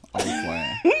sense. I was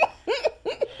playing.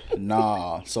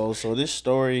 Nah. So this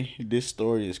story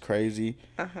is crazy.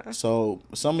 Uh-huh. So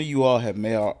some of you all have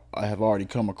already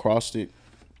come across it.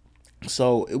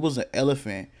 So it was an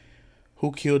elephant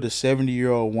who killed a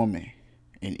 70-year-old woman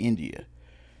in India.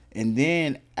 And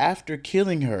then after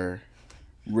killing her,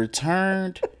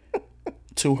 returned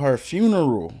to her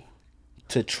funeral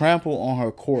to trample on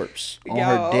her corpse, on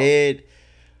her dead,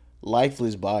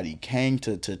 lifeless body, came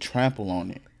to trample on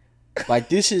it. Like,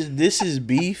 this is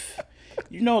beef.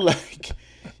 You know,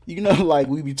 like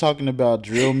we be talking about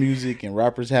drill music and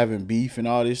rappers having beef and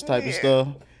all this type of stuff.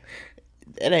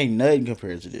 That ain't nothing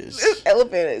compared to this. This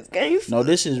elephant is gangster. No,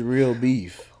 this is real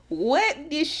beef. What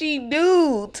did she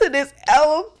do to this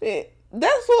elephant?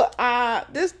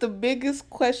 This the biggest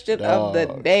question of the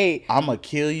day. I'ma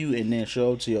kill you and then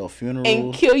show up to your funeral.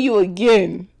 And kill you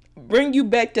again. Bring you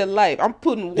back to life. I'm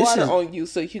putting water on you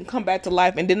so you can come back to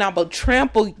life, and then I'm gonna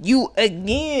trample you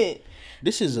again.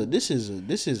 This is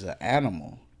an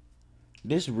animal.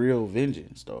 This real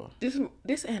vengeance, though.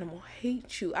 This animal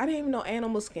hates you. I didn't even know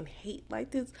animals can hate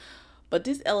like this, but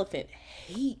this elephant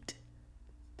hate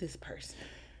this person.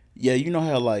 Yeah, you know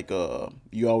how like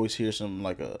you always hear something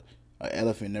like a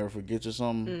elephant never forgets or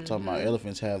something. Mm-hmm. Talking about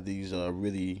elephants have these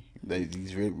really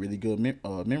good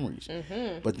memories.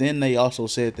 Mm-hmm. But then they also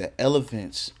said that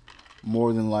elephants,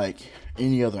 more than like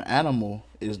any other animal,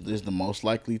 is the most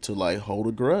likely to like hold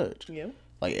a grudge. Yeah.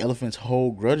 Like elephants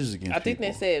hold grudges against people. I think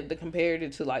they said they compared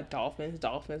it to like dolphins.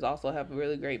 Dolphins also have a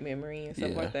really great memory and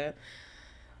stuff like that.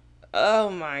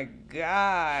 Oh my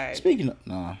God. Speaking of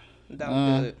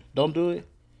Don't do it. Don't do it.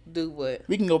 Do what?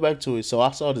 We can go back to it. So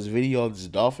I saw this video of this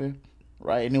dolphin,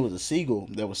 right? And it was a seagull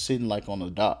that was sitting like on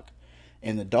the dock.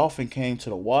 And the dolphin came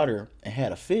to the water and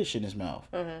had a fish in his mouth,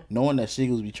 knowing that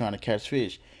seagulls be trying to catch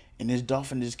fish. And this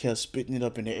dolphin just kept spitting it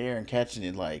up in the air and catching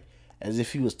it, like as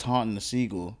if he was taunting the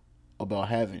seagull about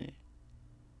having it.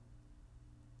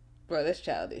 Bro, that's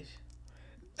childish.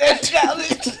 That's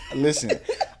childish. Listen,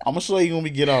 I'm gonna show you when we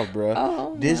get off, bro.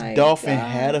 Oh, this dolphin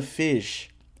had a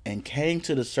fish and came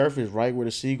to the surface right where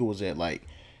the seagull was at, like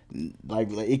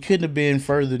it couldn't have been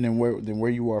further than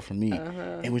where you are from me.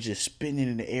 It was just spitting it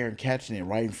in the air and catching it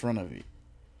right in front of it.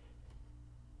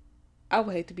 I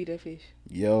would hate to be that fish.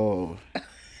 Yo,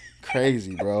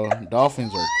 crazy, bro.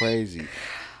 Dolphins are crazy.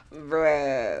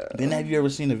 Bruh. Then have you ever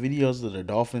seen the videos of the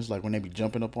dolphins, like when they be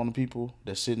jumping up on the people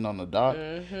that's sitting on the dock,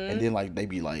 and then like they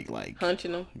be like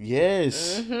punching them?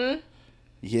 Yes.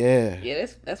 Yeah. Yeah,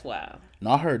 that's wild.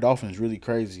 No, I heard dolphins really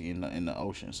crazy in the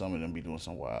ocean. Some of them be doing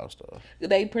some wild stuff.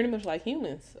 They pretty much like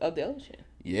humans of the ocean.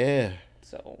 Yeah.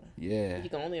 So yeah,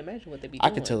 you can only imagine what they be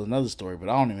doing. I could tell another story, but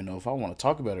I don't even know if I want to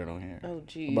talk about it on here. Oh,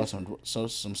 geez. About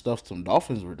some stuff some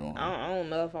dolphins were doing. I don't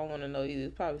know if I want to know either.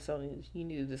 It's probably something you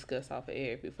need to discuss off of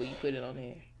air before you put it on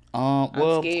air. I'm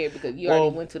scared because you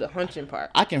already went to the hunching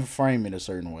part. I can frame it a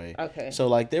certain way. Okay. So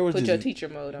like there was put your teacher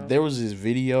mode on. There was this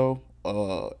video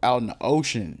out in the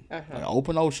ocean, like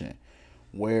open ocean,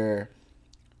 where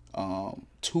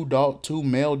two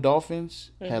male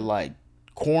dolphins had like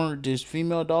cornered this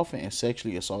female dolphin and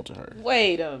sexually assaulted her.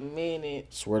 Wait a minute.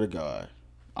 Swear to God.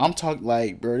 I'm talking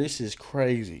like, bro, this is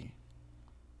crazy.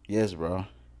 Yes, bro.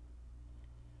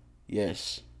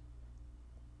 Yes.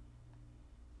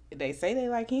 They say they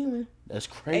like human. That's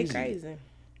crazy. They crazy.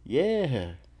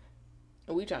 Yeah.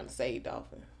 We trying to save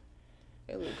dolphins.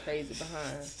 They look crazy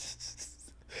behind.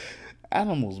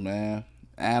 Animals, man.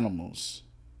 Animals.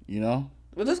 You know?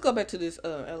 Well, let's go back to this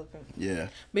elephant. Yeah.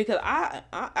 Because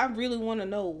I really want to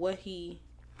know what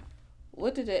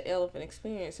did that elephant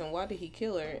experience and why did he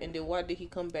kill her and then why did he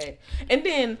come back? And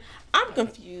then I'm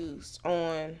confused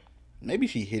on... Maybe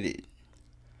she hit it.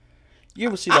 You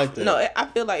ever see like that? No, I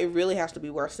feel like it really has to be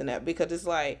worse than that because it's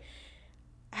like,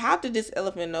 how did this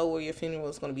elephant know where your funeral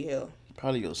is going to be held?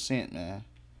 Probably your scent, man.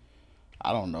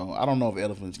 I don't know. I don't know if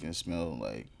elephants can smell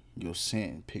like your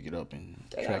scent and pick it up and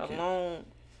they track got a it. long.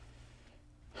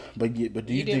 But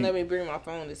do you didn't let me bring my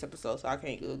phone this episode, so I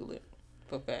can't Google it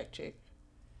for fact check.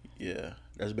 Yeah,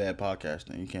 that's bad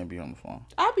podcasting. You can't be on the phone.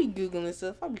 I'll be Googling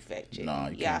stuff. I'll be fact checking. Nah,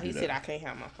 you can't do that. He said I can't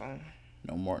have my phone.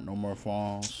 No more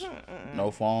phones. No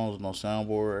phones. No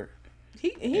soundboard.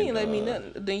 He ain't let me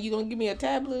nothing. Then you gonna give me a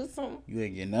tablet or something? You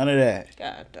ain't getting none of that.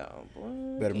 God dog,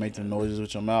 boy. Better make them noises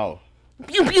with your mouth.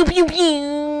 Pew pew pew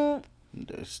pew.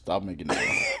 Just stop making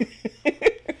that.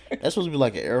 That's supposed to be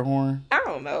like an air horn. I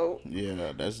don't know.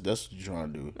 Yeah, that's what you're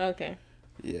trying to do. Okay.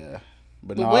 Yeah.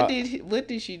 But no, what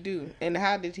did she do, and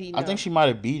how did he know? I think she might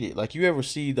have beat it. Like you ever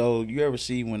see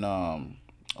when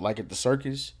like at the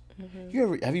circus, you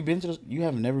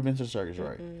have never been to the circus,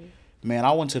 right? Man,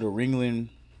 I went to the Ringling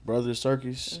Brothers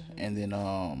Circus, and then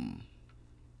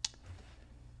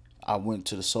I went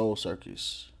to the Soul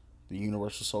Circus, the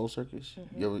Universal Soul Circus.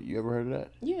 You ever heard of that?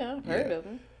 Yeah, I've heard of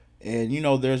them. And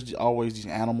there's always these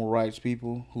animal rights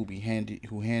people who hand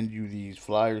you these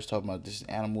flyers talking about this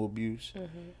animal abuse.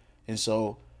 And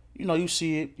so, you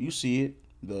see it.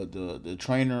 The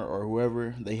trainer or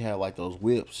whoever, they have like those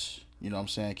whips, you know what I'm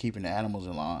saying, keeping the animals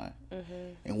in line.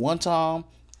 And one time,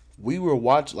 we were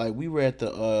at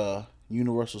the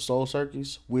Universal Soul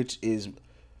Circus, which is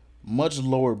much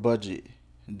lower budget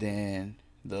than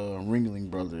the Ringling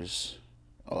Brothers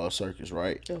circus,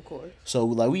 right? Of course. So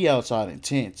we outside in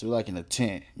tents. We're like in a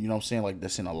tent, you know what I'm saying, like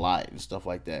that's in a light and stuff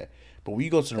like that. But when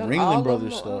you go to the Ringling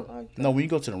Brothers stuff, when you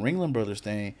go to the Ringling Brothers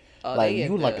thing,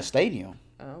 you like a stadium.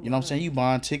 You know what I'm saying? You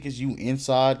buying tickets, you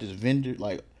inside this vendor,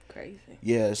 like crazy.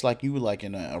 Yeah, it's like you were like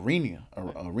in an arena,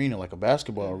 like a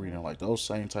basketball arena, like those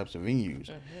same types of venues.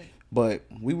 But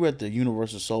we were at the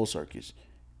Universal Soul Circus,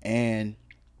 and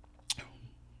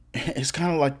it's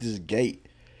kind of like this gate,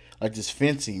 like this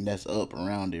fencing that's up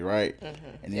around it, right?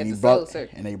 And then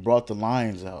they brought the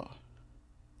lions out,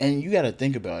 and you got to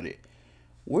think about it.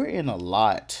 We're in a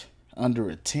lot under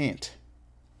a tent,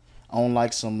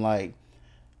 on some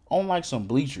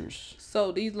bleachers.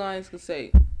 So these lions could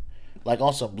say, like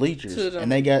on some bleachers,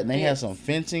 and they had some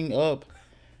fencing up,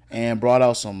 and brought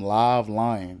out some live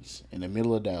lions in the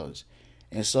middle of Dallas.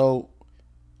 And so,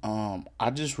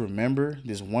 I just remember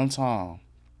this one time,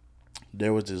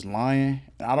 there was this lion.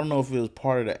 I don't know if it was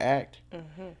part of the act,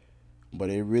 but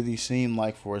it really seemed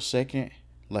like for a second,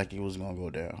 like it was gonna go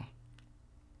down.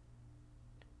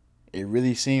 It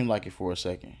really seemed like it for a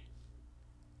second.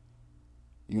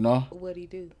 What'd he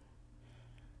do?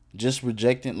 Just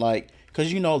rejecting,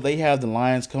 because they have the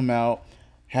lions come out,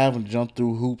 have them jump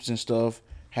through hoops and stuff,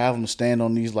 have them stand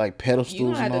on these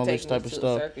pedestals and all this type of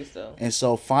stuff. And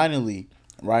so finally,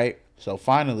 right? This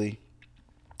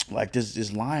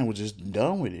lion was just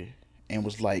done with it and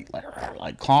was like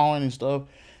clawing and stuff.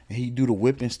 And he'd do the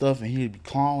whipping stuff, and he'd be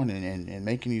clawing and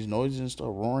making these noises and stuff,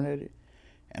 roaring at it.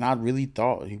 And I really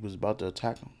thought he was about to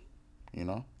attack him,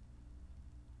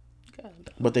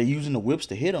 God. But they're using the whips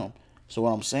to hit him. So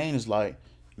what I'm saying is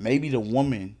maybe the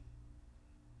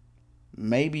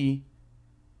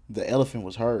elephant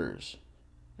was hers,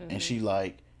 and she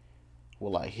will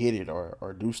hit it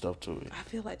or do stuff to it. I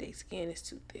feel like their skin is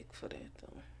too thick for that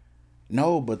though.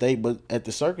 No, but at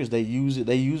the circus they use it.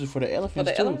 They use it for the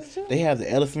elephants too. They have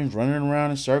the elephants running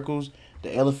around in circles.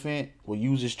 The elephant will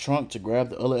use his trunk to grab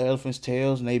the other elephant's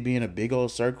tails, and they be in a big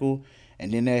old circle.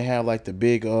 And then they have the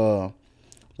big the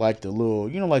little,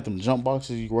 like them jump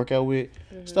boxes you work out with,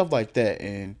 stuff like that.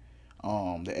 And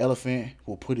the elephant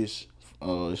will put his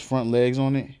front legs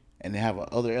on it, and they have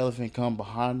another elephant come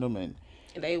behind them, and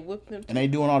they whip them. And they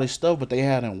doing all this stuff, but they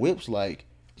had them whips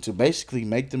to basically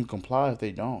make them comply if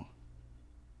they don't.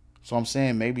 So I'm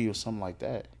saying maybe it was something like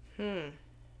that.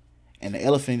 And the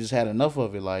elephant just had enough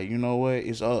of it. You know what?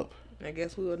 It's up. I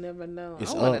guess we will never know.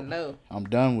 It's I want to know. I'm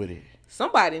done with it.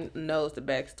 Somebody knows the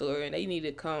backstory, and they need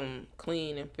to come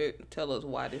clean and tell us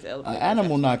why this elephant. An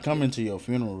animal not coming to your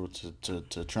funeral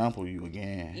to trample you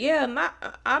again. Yeah,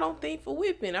 I don't think for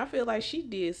whipping. I feel like she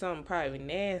did something probably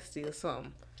nasty or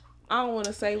something. I don't want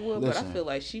to say what, but I feel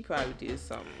like she probably did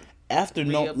something.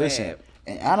 Listen,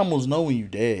 and animals know when you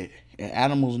dead, and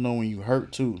animals know when you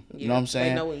hurt too. You know what I'm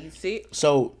saying? They know when you sick.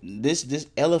 So this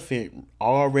elephant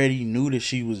already knew that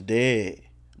she was dead,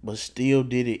 but still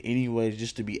did it anyways,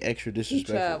 just to be extra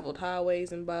disrespectful. He traveled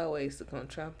highways and byways to come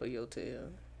trample your tail.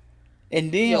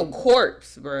 And then your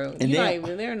corpse, bro. You're not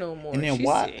even there no more. And then she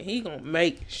why? Said he gonna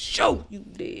make sure you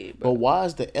dead, bro. But why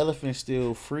is the elephant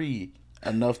still free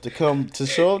enough to come to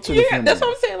show up to the funeral? That's what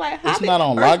I'm saying. It's not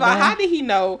on lockdown. How did he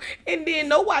know? And then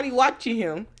nobody watching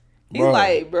him.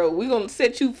 He's bro, we gonna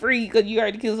set you free because you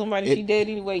already killed somebody. She dead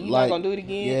anyway. You not gonna do it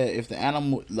again. Yeah, if the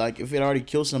animal, if it already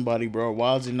killed somebody, bro,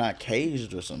 why is it not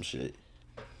caged or some shit?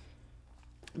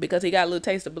 because he got a little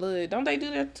taste of blood. Don't they do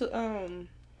that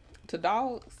to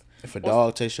dogs? If a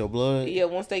dog tastes your blood, yeah,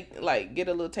 once they like get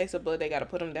a little taste of blood, they gotta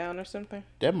put them down or something.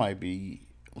 that might be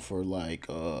for like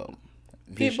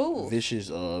Pit bulls. vicious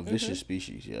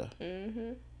species. Yeah,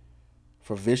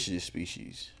 for vicious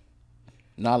species,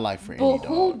 not like for any But dog.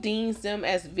 who deems them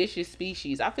as vicious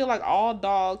species? I feel like all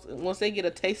dogs, once they get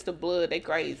a taste of blood, they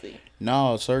crazy.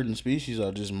 No, certain species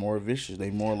are just more vicious. They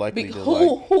more likely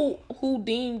to who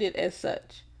deemed it as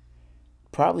such?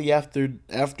 Probably after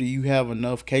you have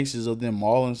enough cases of them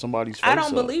mauling somebody's face. I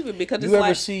don't believe it because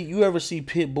you ever see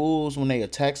pit bulls when they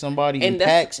attack somebody in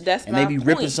that's packs and they be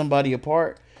ripping somebody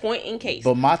apart? Point in case.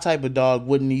 But my type of dog it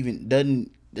wouldn't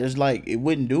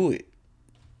do it.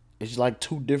 It's like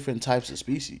two different types of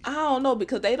species. I don't know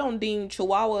because they don't deem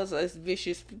Chihuahuas as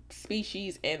vicious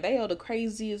species, and they are the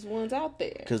craziest ones out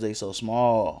there. Because they so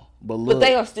small, but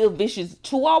they are still vicious.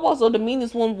 Chihuahuas are the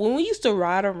meanest one. When we used to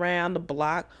ride around the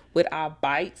block with our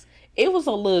bikes, it was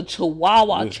a little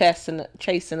Chihuahua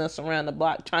chasing us around the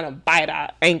block, trying to bite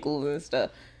our ankles and stuff.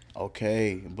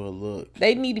 Okay, but look,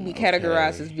 they need to be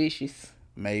categorized as vicious.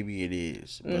 Maybe it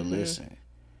is, but listen,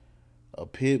 a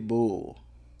pit bull.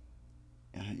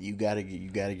 You gotta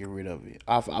get rid of it.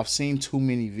 I've seen too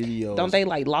many videos. Don't they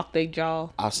like lock their jaw?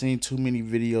 I've seen too many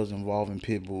videos involving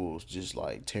pit bulls just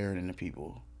like tearing into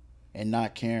people, and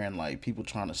not caring. Like people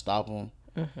trying to stop them,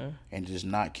 and just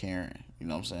not caring. You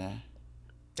know what I'm saying?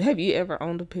 Have you ever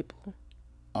owned a pit bull?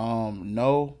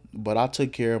 No, but I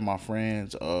took care of my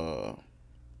friends.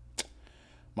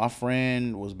 My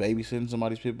friend was babysitting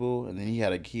somebody's pit bull, and then he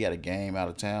had a game out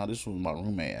of town. This was my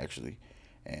roommate actually.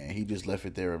 And he just left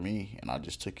it there with me, and I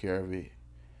just took care of it.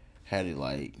 Had it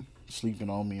like sleeping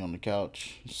on me on the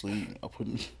couch, I was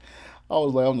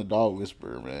like, I'm the dog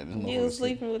whisperer, man. You was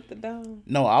sleeping with the dog?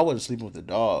 No, I wasn't sleeping with the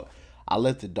dog. I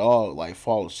let the dog like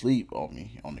fall asleep on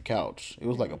me on the couch. It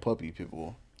was like a puppy pit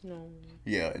bull. No.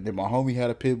 Yeah, and then my homie had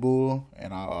a pit bull,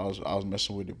 and I was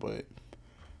messing with it, but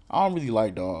I don't really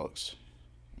like dogs.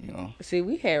 You know. See,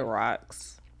 we had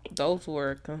rocks. Those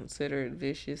were considered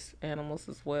vicious animals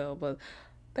as well, but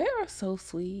they are so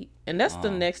sweet. And that's the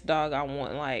next dog I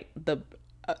want. Like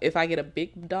if I get a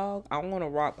big dog, I want a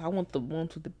rock. I want the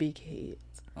ones with the big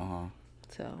heads.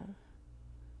 So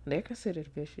they're considered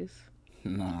vicious.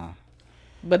 Nah.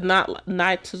 But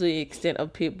not to the extent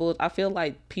of pit bulls. I feel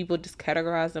like people just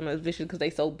categorize them as vicious because they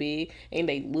so big and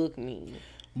they look mean.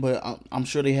 But I'm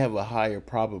sure they have a higher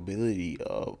probability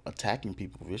of attacking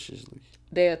people viciously.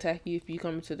 They attack you if you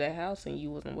come into their house and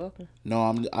you wasn't welcome.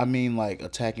 No, I mean like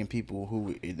attacking people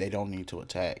who they don't need to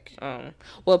attack. Well,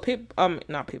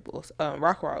 not pit bulls.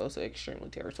 Rottweilers are extremely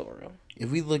territorial.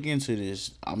 If we look into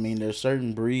this, I mean, there's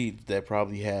certain breeds that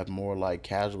probably have more like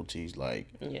casualties, like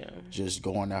just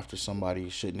going after somebody you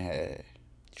shouldn't have.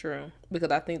 True,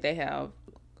 because I think they have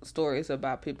stories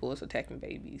about people attacking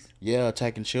babies. Yeah,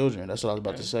 attacking children. That's what I was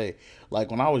about to say.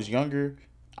 Like when I was younger,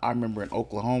 I remember in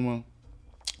Oklahoma,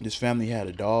 this family had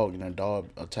a dog, and the dog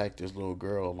attacked this little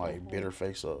girl and like bit her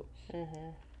face up.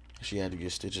 She had to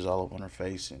get stitches all up on her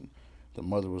face, and the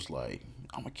mother was like,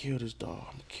 "I'm gonna kill this dog.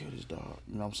 I'm gonna kill this dog."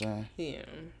 You know what I'm saying? Yeah.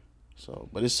 So,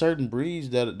 but it's certain breeds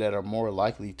that are more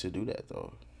likely to do that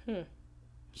though.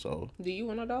 So. Do you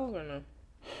want a dog or no?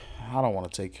 I don't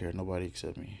want to take care of nobody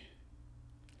except me.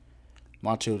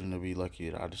 My children will be lucky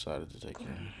that I decided to take care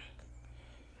of them.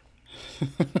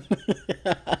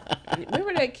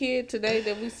 Remember that kid today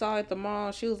that we saw at the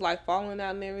mall? She was like falling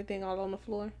out and everything all on the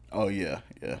floor. Oh yeah,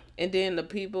 yeah. And then the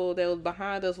people that was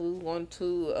behind us, we was going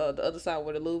to the other side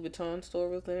where the Louis Vuitton store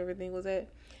was and everything was at.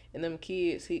 And them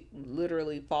kids, he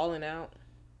literally falling out.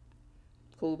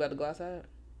 Cool, about to go outside.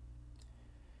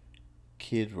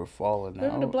 Kids were falling out.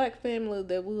 Remember the black family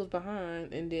that we was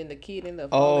behind, and then the kid ended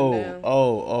up falling down?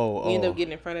 We ended up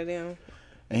getting in front of them.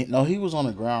 No, he was on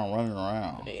the ground running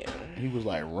around. Yeah. He was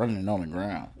like running on the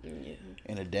ground. Yeah.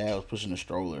 And the dad was pushing the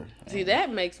stroller. See,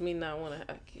 that makes me not want to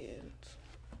have kids.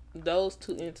 Those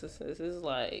two instances is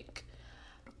like,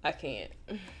 I can't.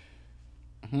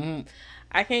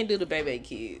 I can't do the baby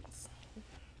kids.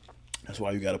 That's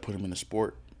why you got to put them in a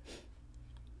sport.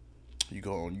 You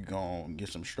go get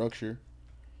some structure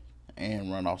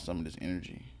and run off some of this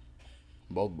energy.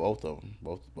 Both of them.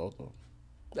 Both of them.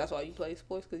 That's why you play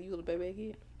sports, because you was a baby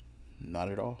kid? Not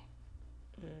at all.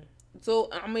 So,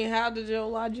 I mean, how did your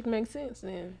logic make sense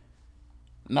then?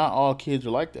 Not all kids are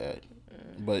like that.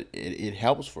 But it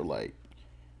helps for, like,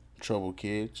 troubled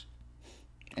kids.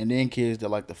 And then kids that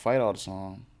like to fight all the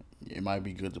time, it might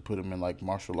be good to put them in, like,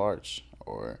 martial arts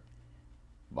or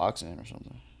boxing or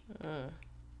something.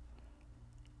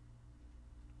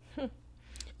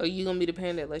 Are you going to be the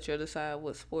parent that let you decide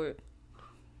what sport?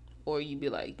 Or you be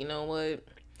like, you know what?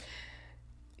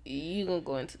 You gonna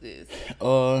go into this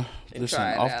and Listen,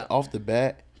 try it off out? off the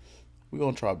bat, we're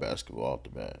gonna try basketball off the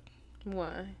bat.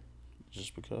 Why?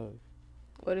 Just because.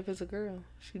 What if it's a girl?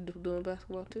 She doing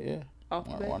basketball too? Yeah. Off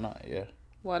the bat? Why not? Yeah.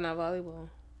 Why not volleyball?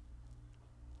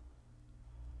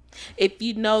 If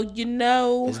you know, you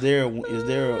know. Is there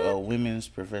a women's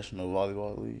professional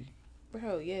volleyball league?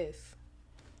 Bro, yes.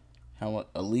 How much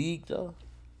a league though?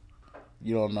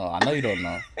 You don't know. I know you don't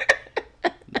know.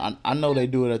 I know they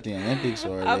do it at the Olympics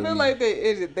or I feel like there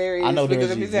is. I know because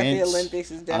there's if it's at the events.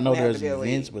 Olympics, it's I know definitely have to there's be a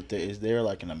events, league. but is there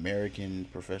like an American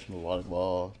professional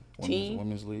volleyball Team?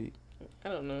 women's league? I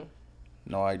don't know.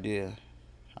 No idea.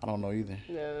 I don't know either.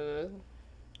 No.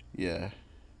 Yeah.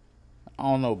 I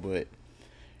don't know, but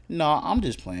no, I'm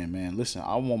just playing, man. Listen,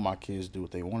 I want my kids to do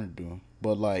what they want to do,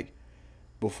 but like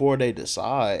before they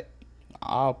decide,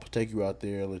 I'll take you out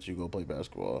there and let you go play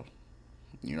basketball.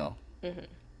 You know.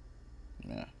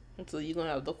 Yeah. So you're gonna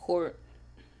have the court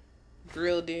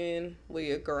drilled in where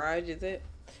your garage is at?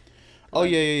 Oh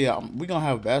yeah. We're gonna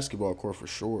have a basketball court for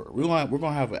sure. We're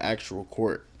gonna have an actual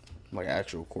court, like an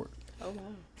actual court. Oh wow.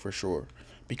 For sure.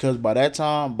 Because by that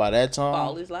time,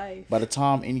 Ball is life. by the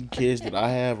time any kids that I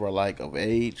have are like of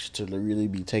age to really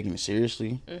be taking it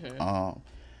seriously,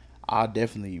 I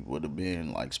definitely would have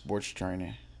been like sports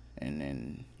training, and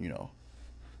then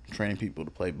training people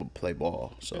to play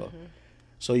ball.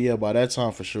 So yeah, by that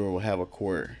time for sure we'll have a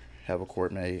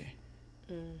court made.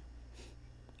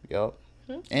 Yep.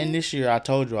 Okay. And this year I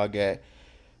told you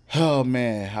oh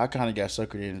man, I kind of got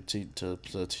suckered into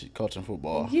coaching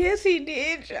football. Yes, he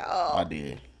did, y'all. I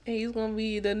did. And he's gonna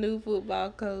be the new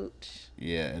football coach.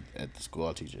 Yeah, at the school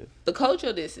I teach at. The coach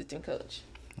or the assistant coach?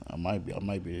 I might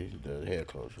be the head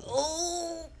coach.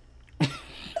 Oh.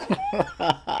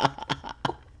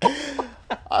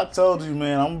 I told you,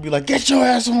 man. I'm gonna be like, get your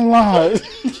ass on the line.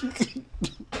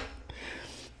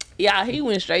 Yeah, he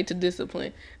went straight to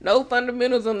discipline. No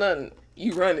fundamentals or nothing.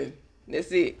 You running.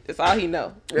 That's it. That's all he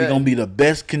know. We're gonna be the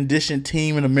best conditioned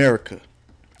team in America.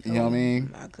 You know what I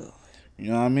mean? My God.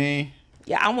 You know what I mean?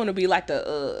 Yeah, I want to be like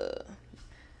the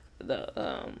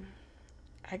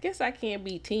I guess I can't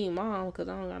be teen mom because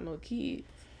I don't got no kids.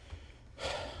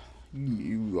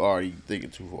 You already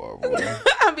thinking too far, boy.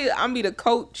 I'm be the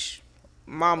coach,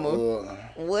 mama.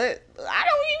 What? I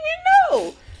don't even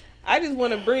know. I just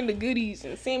want to bring the goodies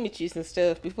and sandwiches and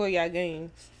stuff before y'all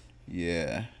games.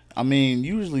 Yeah, I mean,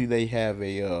 usually they have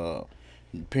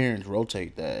parents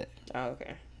rotate that. Oh,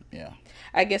 okay. Yeah.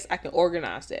 I guess I can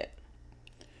organize that.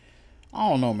 I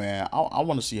don't know, man. I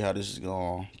want to see how this is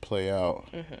gonna play out.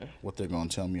 What they're gonna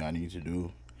tell me I need to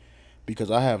do, because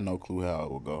I have no clue how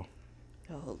it will go.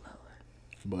 Oh Lord.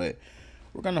 But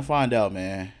we're gonna find out,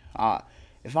 man.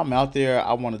 If I'm out there,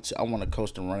 I want to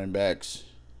coach the running backs.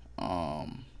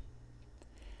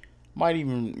 Might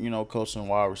even coach some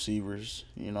wide receivers.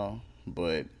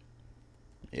 But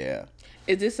yeah.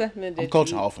 Is this something that I'm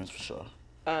coaching offense for sure.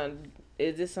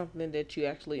 Is this something that you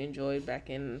actually enjoyed back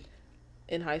in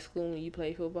high school when you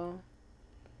played football?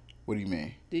 What do you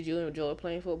mean? Did you enjoy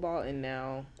playing football and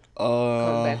now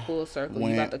come back full circle?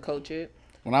 You about to coach it?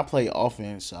 When I played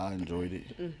offense, I enjoyed it.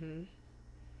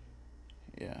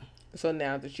 Yeah. So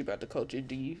now that you about to coach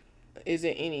it, is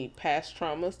there any past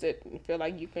traumas that you feel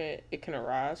like it can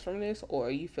arise from this, or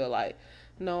you feel like,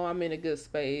 no, I'm in a good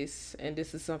space and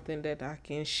this is something that I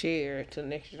can share to the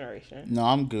next generation? No,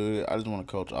 I'm good. I just want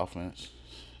to coach offense.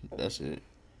 That's it.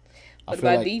 What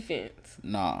about defense?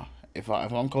 Nah. If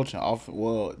I'm coaching offense,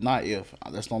 well, not if.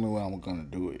 That's the only way I'm gonna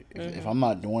do it. If I'm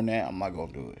not doing that, I'm not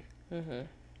gonna do it.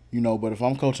 But if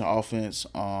I'm coaching offense,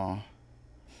 I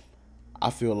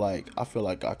feel like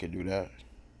I could do that.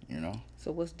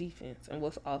 So what's defense and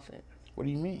what's offense? What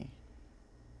do you mean?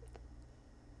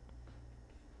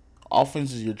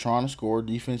 Offense is you're trying to score.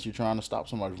 Defense, you're trying to stop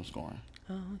somebody from scoring.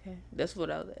 Oh, okay. That's what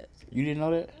I was asking. You didn't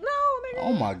know that? No, nigga.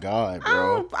 Oh my God,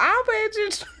 bro. I don't pay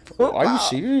attention to football. Are you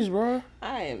serious, bro?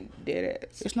 I am dead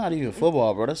ass. It's not even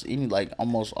football, bro. That's even like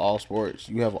almost all sports.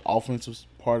 You have an offensive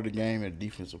part of the game and a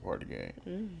defensive part of the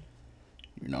game.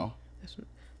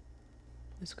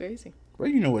 It's crazy. Bro,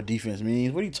 you know what defense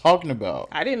means. What are you talking about?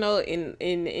 I didn't know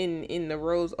in the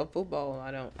roles of football.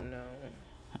 I don't know.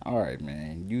 All right,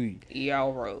 man.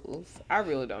 Y'all roles. I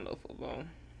really don't know football.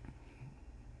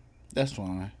 That's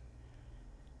fine.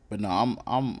 But no,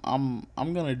 I'm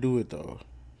gonna do it though.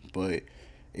 But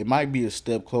it might be a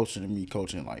step closer to me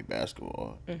coaching like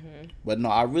basketball. But no,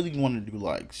 I really want to do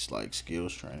like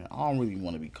skills training. I don't really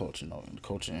want to be coaching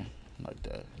like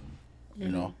that.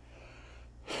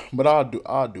 But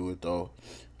I'll do it though,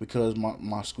 because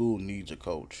my school needs a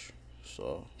coach.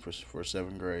 So for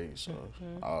 7th grade, so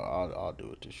I'll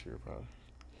do it this year probably.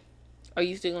 Are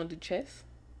you still gonna do chess?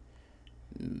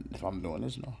 If I'm doing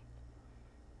this, no.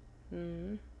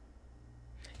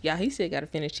 Yeah, he still got to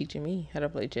finish teaching me how to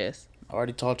play chess. I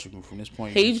already taught you from this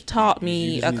point. He taught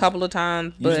me a couple of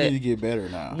times, you just but need to get better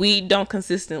now. we don't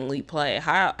consistently play.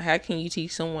 How can you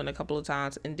teach someone a couple of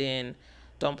times and then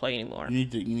don't play anymore? You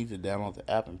need to download the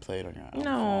app and play it on your own No,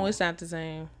 phone. it's not the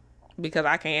same. Because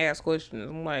I can't ask questions.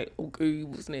 I'm like, okay,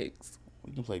 what's next?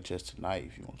 We can play chess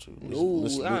tonight if you want to.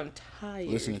 I'm tired.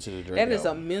 Listening to the Drake That is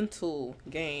album. a mental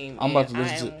game. I'm about to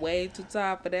listen I am way too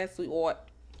tired for that, sweetheart.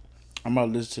 I'm about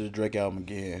to listen to the Drake album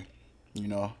again. You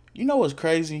know what's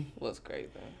crazy? What's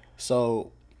crazy?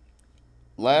 So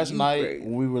last night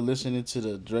when we were listening to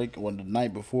the Drake, the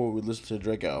night before we listened to the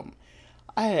Drake album,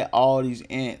 I had all these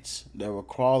ants that were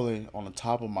crawling on the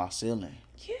top of my ceiling.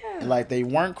 Yeah. And, like, they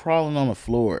weren't crawling on the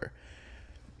floor.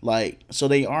 Like, so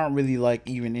they aren't really, like,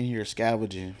 even in here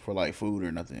scavenging for, like, food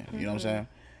or nothing. You know what I'm saying?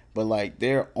 But, like,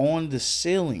 they're on the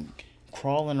ceiling,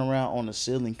 crawling around on the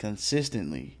ceiling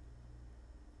consistently.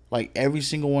 Like, every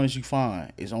single one that you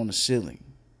find is on the ceiling.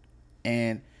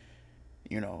 And,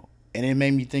 and it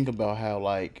made me think about how,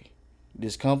 like,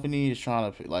 this company is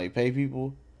trying to, like, pay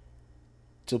people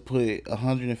to put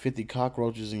 150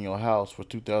 cockroaches in your house for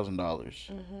 $2,000.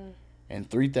 And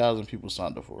 3,000 people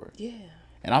signed up for it. Yeah.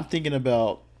 And I'm thinking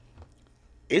about,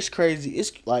 it's crazy.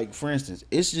 It's like, for instance,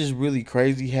 it's just really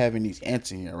crazy having these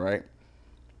ants in here, right?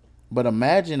 But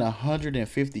imagine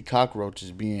 150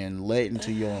 cockroaches being let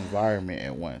into your environment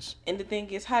at once. And the thing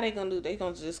is, how they gonna do? They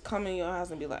gonna just come in your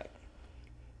house and be like,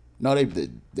 no,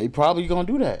 they probably gonna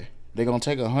do that. They're gonna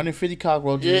take 150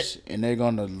 cockroaches and they're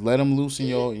gonna let them loose in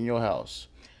your house,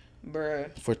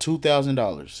 bruh, for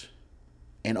 $2,000.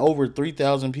 And over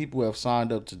 3,000 people have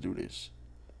signed up to do this.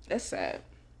 That's sad.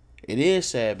 It is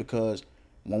sad because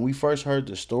when we first heard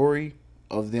the story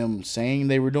of them saying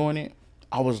they were doing it,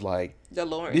 I was like,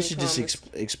 this is just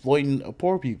exploiting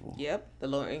poor people. Yep. The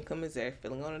lower income is there.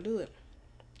 Feeling gonna do it.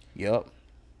 Yep.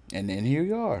 And then here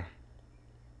you are.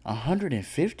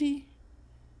 150?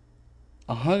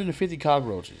 150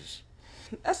 cockroaches.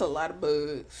 That's a lot of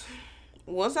bugs.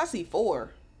 Once I see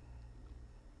 4,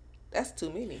 that's too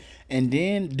many. And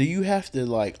then, do you have to,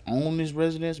 like, own this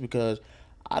residence? Because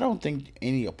I don't think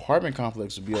any apartment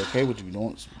complex would be okay with you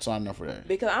don't sign up for that.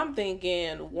 Because I'm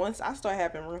thinking, once I start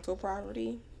having rental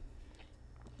property,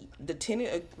 the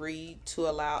tenant agreed to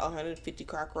allow 150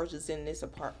 cockroaches in this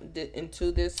apartment,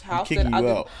 into this house.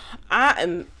 No,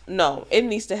 it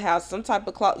needs to have some type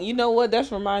of clause. You know what?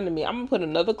 That's reminding me. I'm gonna put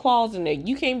another clause in there.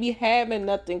 You can't be having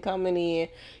nothing coming in.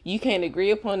 You can't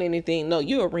agree upon anything. No,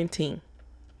 you're renting.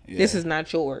 Yeah. This is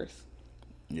not yours.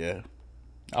 Yeah,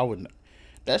 I wouldn't.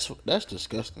 That's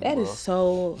disgusting. That is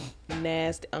so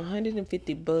nasty.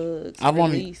 150 bugs. I've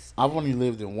only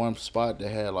lived in one spot that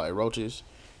had, like, roaches,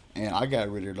 and I got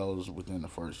rid of those within the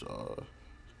first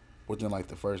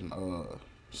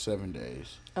 7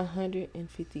 days.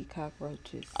 150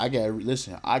 cockroaches. I got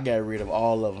rid of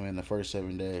all of them in the first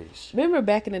 7 days. Remember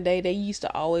back in the day, they used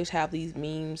to always have these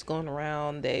memes going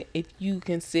around that if you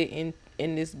can sit in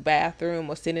this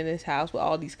bathroom or sit in this house with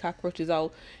all these cockroaches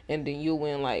out, and then you'll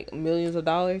win like millions of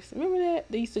dollars. Remember that?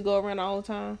 They used to go around all the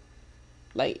time.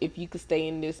 Like, if you could stay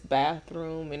in this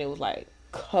bathroom and it was like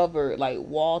covered, like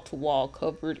wall to wall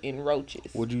covered in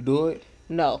roaches. Would you do it?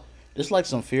 No. It's like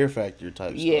some Fear Factor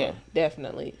type stuff. Yeah,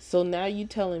 definitely. So now you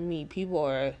telling me people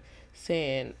are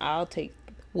saying I'll take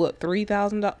what,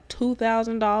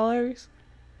 $2,000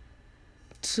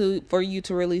 for you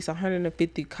to release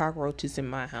 150 cockroaches in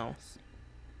my house,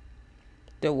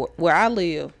 where I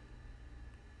live.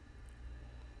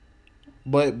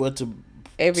 But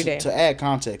every day. To add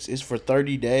context, it's for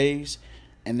 30 days,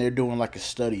 and they're doing like a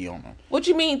study on them. What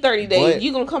you mean 30 days?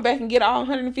 You gonna come back and get all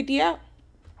 150 out?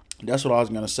 That's what I was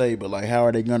gonna say, but, like, how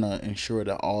are they gonna ensure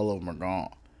that all of them are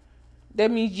gone? That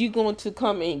means you going to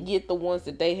come and get the ones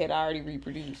that they had already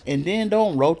reproduced. And then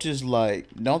don't roaches, like,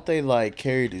 don't they, like,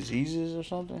 carry diseases or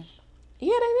something?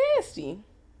 Yeah, they nasty.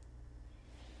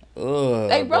 Ugh,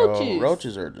 they roaches. Bro.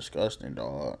 Roaches are disgusting,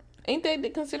 dog. Ain't they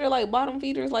considered like bottom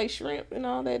feeders, like shrimp and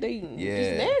all that? They just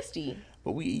nasty.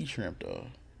 But we eat shrimp, though.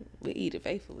 We eat it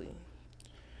faithfully.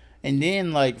 And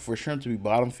then, like, for shrimp to be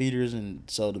bottom feeders and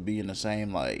so to be in the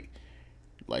same, like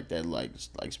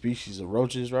species of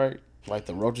roaches, right? Like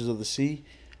the roaches of the sea,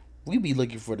 we be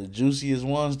looking for the juiciest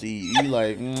ones to eat. You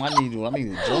like, I need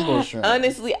a jumbo shrimp.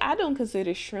 Honestly, I don't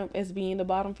consider shrimp as being the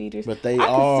bottom feeders. But I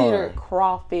consider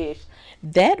crawfish.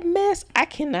 That mess I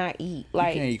cannot eat.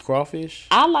 Like, you can't eat crawfish?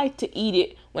 I like to eat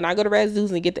it when I go to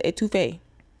Razzoo's and get the etouffee.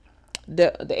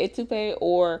 The etouffee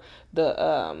or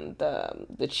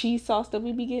the cheese sauce that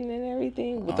we be getting and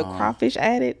everything with the crawfish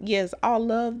added. Yes, I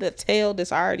love the tail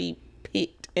that's already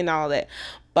picked and all that.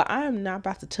 But I am not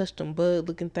about to touch them bud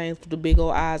looking things with the big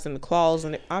old eyes and the claws,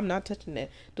 and I'm not touching that.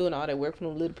 Doing all that work for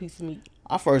them little piece of meat.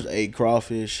 I first ate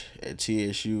crawfish at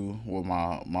TSU with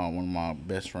my one of my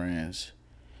best friends,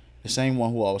 the same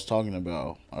one who I was talking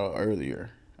about earlier,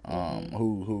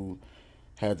 who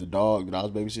had the dog that I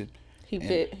was babysitting.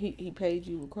 He paid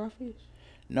you with crawfish?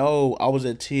 No, I was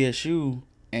at TSU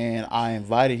and I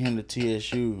invited him to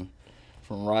TSU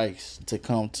from Rice to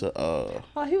come to.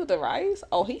 Oh, he was the Rice.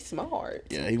 Oh, he's smart.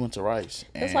 Yeah, he went to Rice.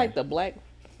 It's like the black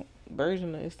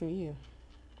version of SMU.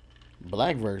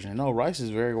 Black version? No, Rice is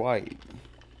very white.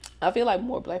 I feel like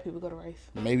more black people go to Rice.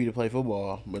 Maybe to play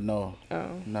football, but no.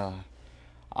 Oh. Nah.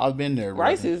 I've been there.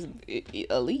 Rice is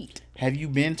elite. Have you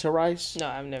been to Rice? No,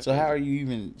 I've never. So how are you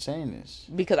even saying this?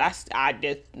 Because I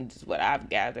just, this is what I've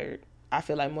gathered. I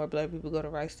feel like more black people go to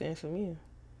Rice than SMU.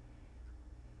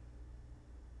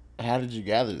 How did you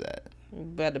gather that?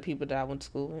 By the people that I went to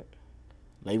school with.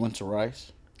 They went to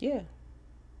Rice? Yeah.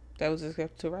 That was just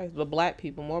to Rice. But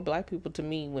more black people to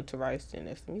me went to Rice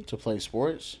than SMU. To play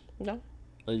sports? No.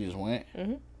 They just went?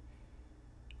 Mm-hmm.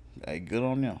 Hey, good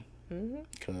on them. Mm-hmm.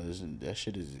 Because that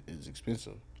shit is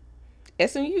expensive.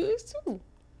 SMU is too.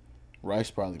 Rice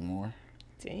probably more.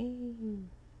 Dang.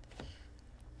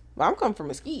 Well, I'm coming from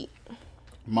Mesquite.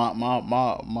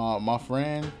 My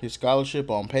friend, his scholarship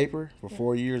on paper for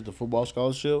 4 years, the football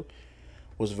scholarship,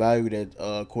 was valued at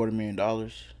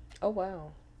 $250,000. Oh,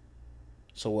 wow.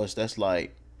 So that's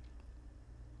like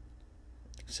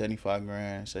 75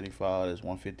 grand. 75 is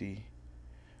 150.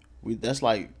 That's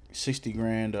like 60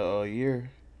 grand a year.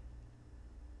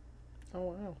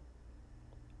 Oh, wow.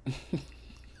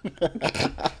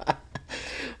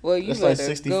 Well, you that's better like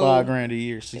 65 grand a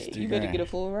year. 60 you better get a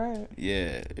full ride.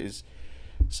 Yeah, it's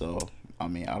so. I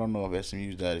mean, I don't know if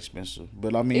SMU's that expensive,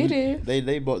 but I mean, it is.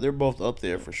 They're both up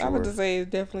there for sure. I was to say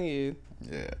it definitely is.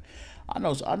 Yeah,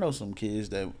 I know some kids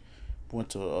that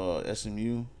went to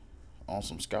SMU on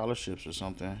some scholarships or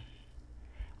something.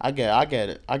 I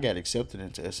got accepted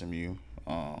into SMU,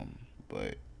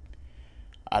 but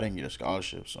I didn't get a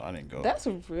scholarship, so I didn't go. That's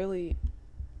really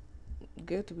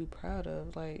good to be proud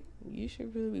of. Like, you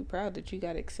should really be proud that you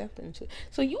got accepted into.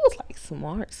 So you was like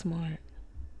smart.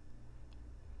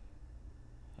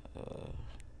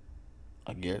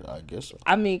 I guess so.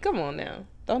 I mean, come on now,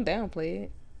 don't downplay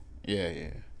it.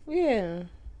 Yeah.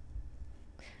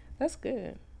 That's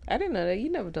good. I didn't know that. You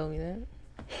never told me that.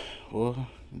 Well,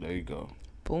 there you go.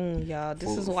 Boom, y'all.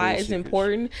 This is why it's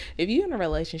important. If you're in a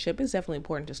relationship, it's definitely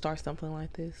important to start something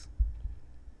like this.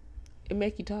 It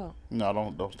make you talk. No,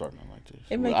 don't start nothing like this.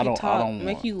 It make you talk.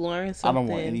 Make you learn something. I don't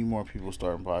want any more people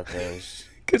starting podcasts.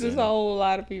 Because there's a whole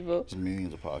lot of people. There's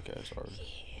millions of podcasts already.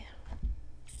 Yeah.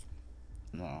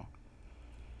 No.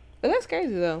 But that's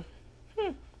crazy, though.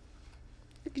 Look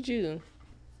at you.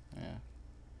 Yeah.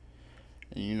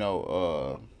 And you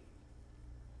know,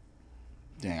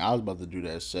 dang, I was about to do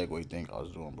that segue thing I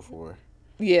was doing before.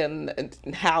 Yeah, and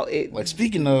how it... Like,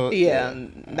 speaking of...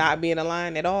 not being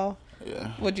aligned at all.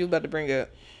 Yeah. What you about to bring up?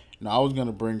 No, I was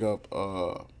gonna bring up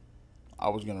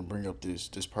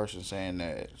this person saying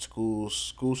that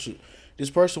schools should. This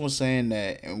person was saying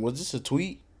that, and was this a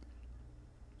tweet?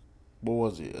 What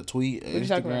was it? A tweet? An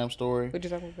Instagram story? What you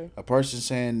talking about? A person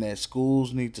saying that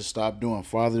schools need to stop doing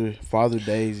Father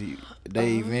Day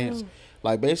events.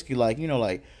 Like, basically, like, you know,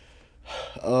 like,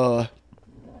 it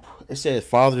said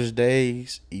Father Day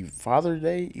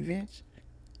events.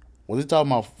 Was it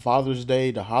talking about Father's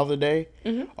Day, the holiday,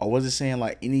 or was it saying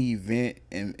like any event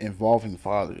involving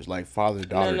fathers, like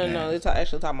father-daughter? No. It's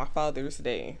actually talking about Father's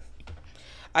Day.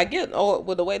 I get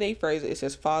with the way they phrase it. It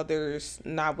says fathers,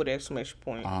 not with exclamation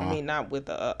point. I mean, not with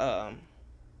a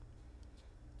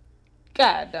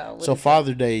God, dog. So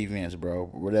Father Day events, bro,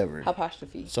 whatever.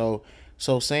 Apostrophe. So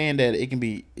saying that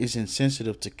it's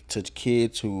insensitive to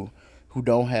kids who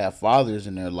don't have fathers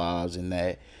in their lives, and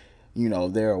that, you know,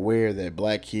 they're aware that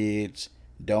black kids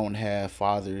don't have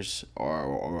fathers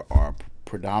or are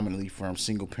predominantly from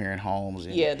single parent homes.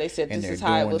 And, they said this is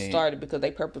how it was started because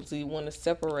they purposely want to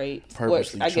separate,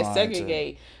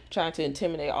 segregate, trying to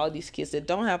intimidate all these kids that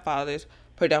don't have fathers,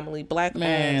 predominantly black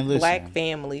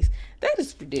families. That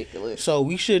is ridiculous. So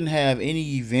we shouldn't have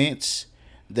any events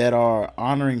that are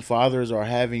honoring fathers or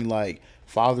having like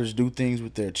fathers do things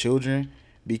with their children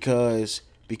because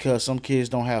some kids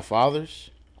don't have fathers.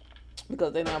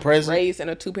 Because they're not raised in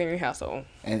a 2-parent household,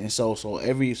 and so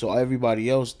everybody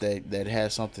else that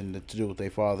has something to do with their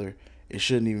father, it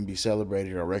shouldn't even be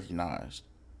celebrated or recognized.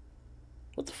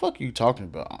 What the fuck are you talking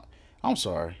about? I'm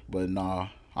sorry, but nah,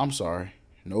 I'm sorry,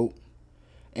 nope.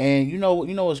 And you know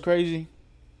what's crazy?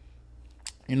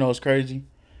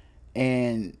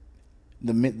 And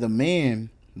the men,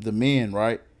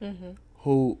 right? Mm-hmm.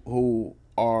 Who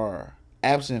are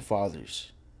absent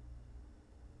fathers,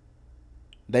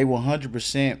 they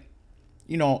 100%.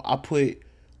 I put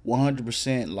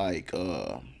 100% like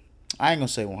I ain't gonna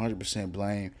say 100%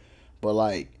 blame, but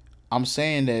like I'm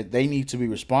saying that they need to be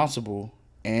responsible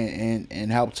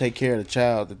and help take care of the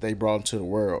child that they brought into the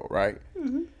world, right?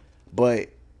 Mm-hmm. But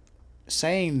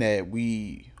saying that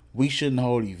we shouldn't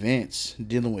hold events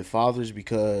dealing with fathers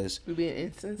because, We being like,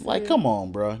 insensitive. come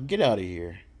on, bro, get out of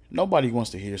here. Nobody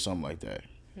wants to hear something like that.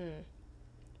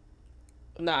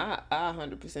 No, I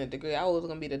 100% agree. I was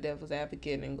gonna be the devil's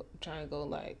advocate and try and go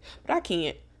like, but I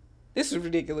can't. This is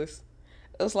ridiculous.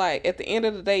 It's like at the end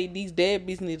of the day, these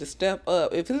deadbeats need to step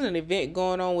up. If there's an event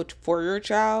going on with for your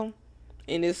child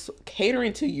and it's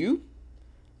catering to you,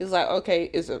 it's like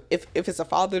okay, if it's a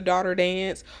father daughter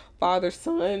dance, father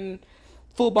son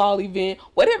football event,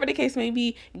 whatever the case may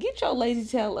be, get your lazy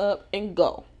tail up and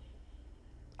go.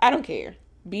 I don't care.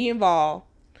 Be involved,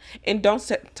 and don't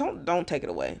take it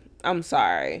away. I'm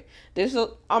sorry.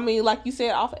 I mean, like you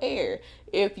said off air,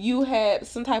 if you had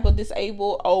some type of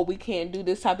disabled, oh, we can't do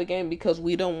this type of game because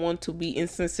we don't want to be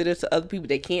insensitive to other people.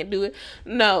 They can't do it.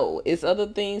 No, it's other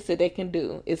things that they can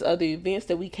do. It's other events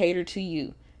that we cater to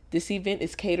you. This event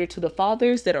is catered to the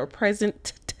fathers that are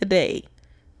present today.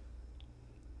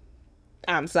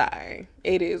 I'm sorry.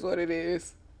 It is what it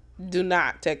is. Do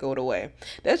not take it away.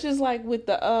 That's just like with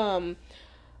the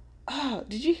oh,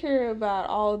 did you hear about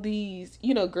all these,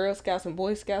 Girl Scouts and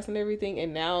Boy Scouts and everything?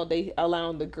 And now they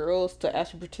allowing the girls to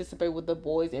actually participate with the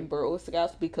boys in Girl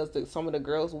Scouts because some of the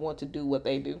girls want to do what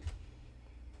they do.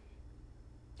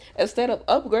 Instead of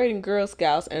upgrading Girl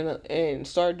Scouts and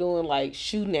start doing like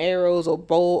shooting arrows or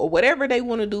bowl or whatever they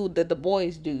want to do that the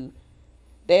boys do,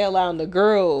 they allowing the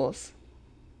girls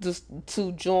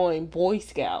to join Boy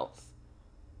Scouts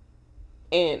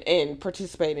and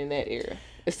participate in that area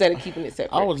instead of keeping it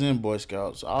separate. I was in Boy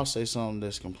Scouts. I'll say something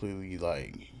that's completely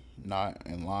like not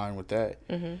in line with that.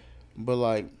 Mm-hmm. But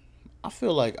like, I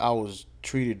feel like I was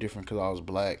treated different because I was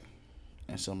black,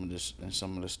 and some of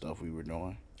the stuff we were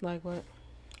doing. Like what?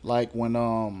 Like when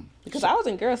Because I was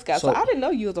in Girl Scouts, so I didn't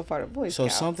know you was a part of Boy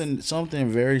Scouts. So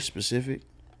something very specific.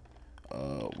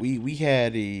 We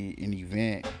had an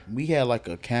event. We had like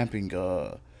a camping.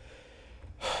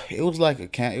 It was like a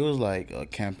camp. It was like a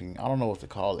camping. I don't know what to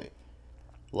call it.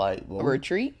 Like a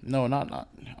retreat? No, not. I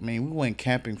mean, we went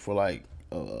camping for like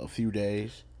a few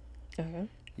days. Okay.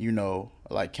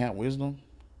 Like Camp Wisdom.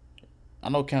 I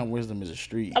know Camp Wisdom is a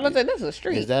street. I'm gonna say that's a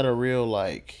street. Is that a real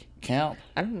like camp?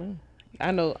 I don't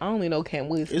know. I only know Camp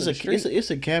Wisdom. It's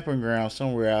a camping ground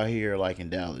somewhere out here, like in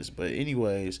Dallas. But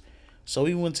anyways, so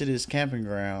we went to this camping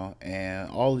ground, and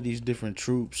all of these different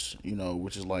troops,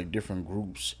 which is like different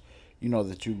groups,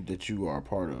 that you are a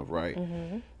part of, right?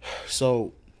 Mm-hmm.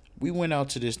 So we went out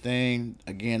to this thing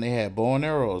again. They had bow and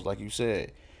arrows, like you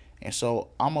said, and so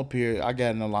I'm up here. I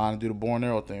got in the line to do the bow and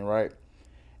arrow thing, right?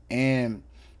 And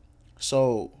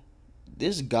so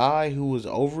this guy who was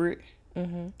over it,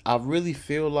 Mm-hmm. I really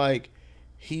feel like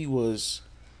he was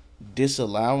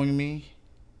disallowing me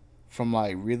from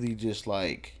like really just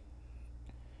like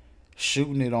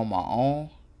shooting it on my own,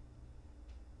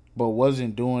 but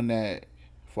wasn't doing that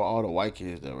for all the white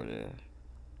kids that were there.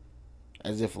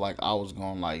 As if like I was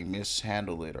gonna like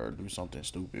mishandle it or do something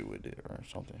stupid with it or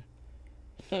something.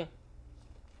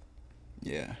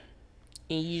 Yeah.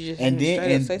 And you just and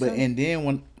then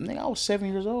when I was 7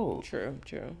 years old. True.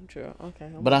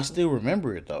 Okay. But I still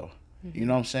remember it though. Mm-hmm. You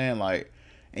know what I'm saying? Like,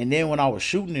 and then when I was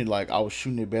shooting it, like I was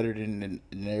shooting it better than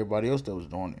everybody else that was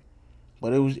doing it.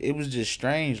 But it was just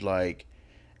strange, like,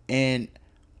 and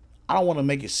I don't want to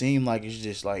make it seem like it's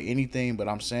just like anything, but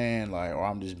I'm saying like, or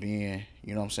I'm just being,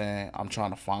 you know what I'm saying? I'm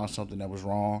trying to find something that was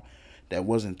wrong, that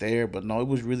wasn't there, but no, it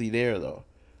was really there though.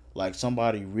 Like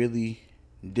somebody really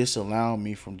disallowed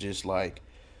me from just like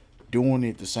doing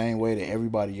it the same way that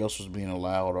everybody else was being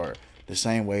allowed, or the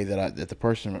same way that the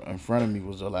person in front of me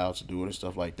was allowed to do it and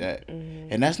stuff like that. Mm-hmm.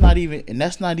 And that's not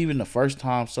even the first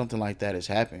time something like that has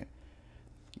happened.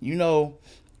 When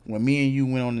me and you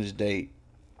went on this date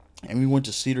and we went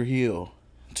to Cedar Hill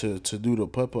to do the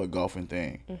putt-putt golfing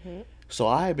thing. Mm-hmm. So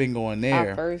I had been going there.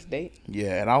 Our first date.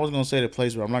 Yeah, and I was going to say the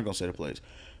place, but I'm not going to say the place.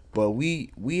 But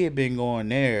we had been going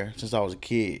there since I was a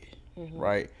kid, mm-hmm.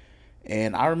 right?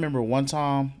 And I remember one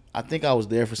time, I think I was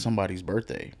there for somebody's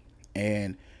birthday.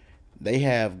 And they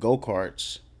have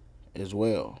go-karts as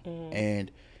well. Mm-hmm.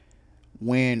 And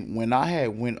when I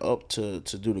had went up to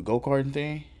do the go-karting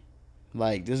thing,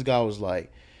 like this guy was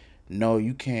like, no,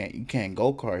 you can't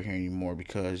go kart here anymore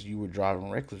because you were driving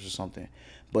reckless or something.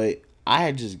 But I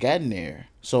had just gotten there,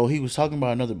 so he was talking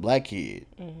about another black kid.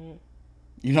 Mm-hmm.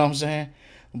 You know what I'm saying?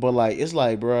 But like, it's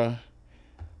like, bruh,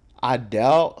 I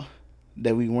doubt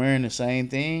that we wearing the same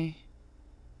thing.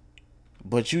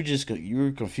 But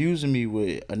you're confusing me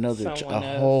with a Someone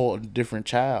else. whole different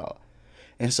child.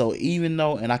 And so even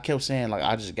though, and I kept saying like,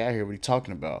 I just got here, what are you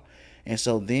talking about? And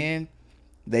so then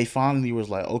they finally was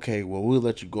like, okay, well, we'll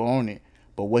let you go on it.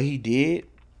 But what he did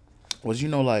was,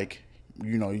 like,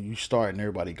 you start and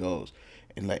everybody goes,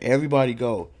 and let everybody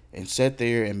go, and sat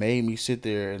there and made me sit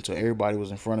there until everybody was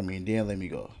in front of me, and then let me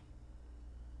go.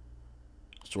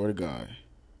 Swear to God.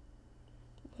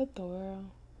 What the world?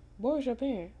 Where was your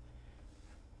parent?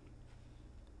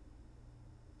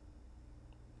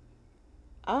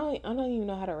 I don't even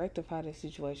know how to rectify this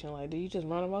situation. Like, do you just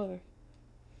run them over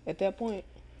at that point?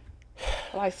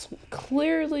 Like,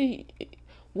 clearly,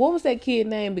 what was that kid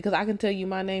name? Because I can tell you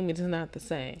my name is not the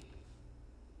same.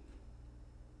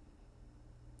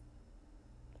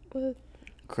 But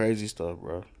Crazy stuff,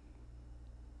 bro.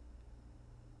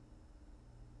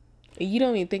 you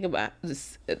don't even think about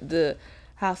the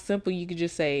how simple you could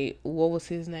just say what was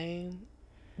his name,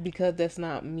 because that's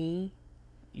not me.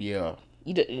 Yeah.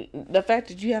 The fact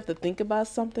that you have to think about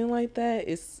something like that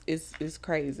is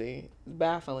crazy. It's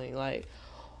baffling. Like,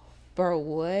 bro,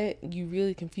 what? You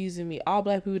really confusing me. All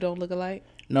black people don't look alike.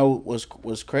 No,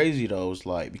 what's crazy though is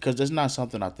like, because that's not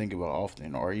something I think about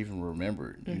often or even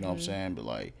remember. You know what I'm saying? But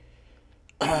like,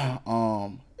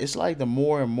 it's like the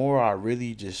more and more I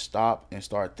really just stop and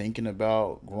start thinking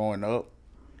about growing up,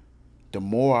 the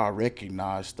more I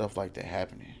recognize stuff like that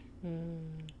happening.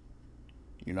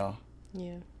 You know,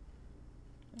 Yeah.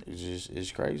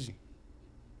 it's crazy.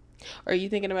 Are you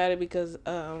thinking about it because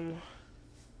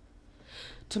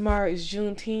tomorrow is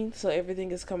Juneteenth, so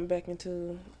everything is coming back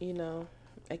into,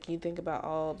 like, you think about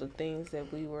all the things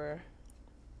that we were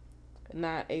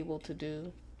not able to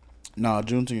do. Nah,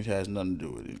 Juneteenth has nothing to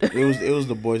do with it. It was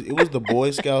the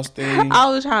Boy Scouts thing. I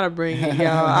was trying to bring it,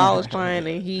 y'all. I was trying,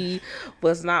 and he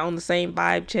was not on the same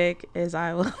vibe check as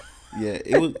I was. Yeah,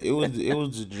 it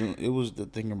was the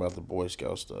thing about the Boy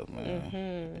Scout stuff,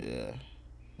 man. Yeah,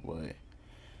 but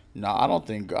no, I don't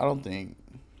think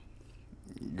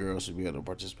girls should be able to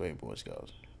participate in Boy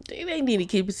Scouts. They need to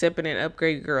keep it separate and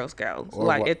upgrade Girl Scouts. Or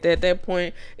Like, what? at that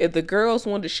point, if the girls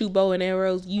want to shoot bow and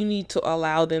arrows, you need to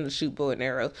allow them to shoot bow and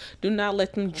arrows. Do not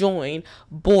let them join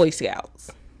Boy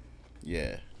Scouts.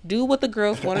 Yeah. Do what the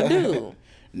girls want to do.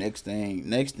 Next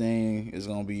thing is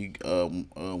gonna be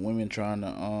women trying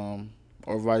to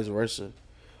or vice versa,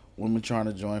 women trying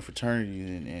to join fraternities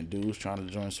and dudes trying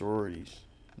to join sororities,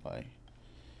 like.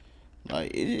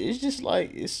 It's just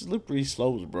like it's slippery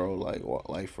slopes, bro.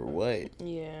 Like for what?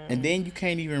 Yeah. And then you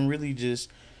can't even really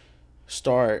just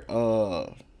start.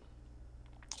 You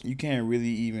can't really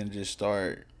even just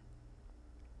start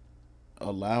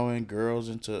allowing girls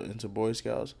into Boy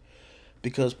Scouts,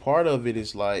 because part of it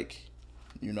is like,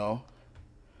 you know,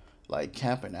 like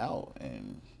camping out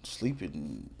and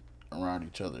sleeping around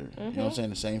each other. You know what I'm saying?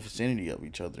 The same vicinity of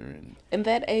each other. And In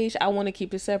that age, I want to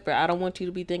keep it separate. I don't want you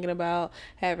to be thinking about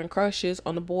having crushes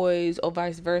on the boys or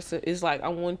vice versa. It's like, I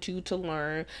want you to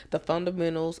learn the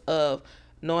fundamentals of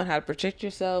knowing how to protect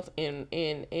yourself in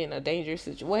a dangerous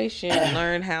situation.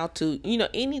 Learn how to,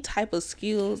 any type of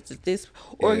skills that this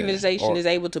organization is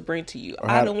able to bring to you.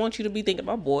 I don't want you to be thinking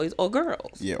about boys or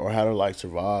girls. Yeah, or how to like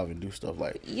survive and do stuff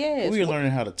like. Yes. We're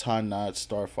learning how to tie knots,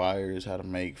 start fires, how to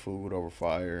make food over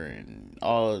fire, and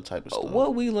all that type of stuff.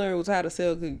 What we learned was how to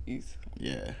sell cookies.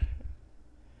 Yeah.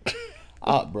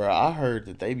 Bro, I heard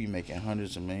that they be making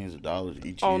hundreds of millions of dollars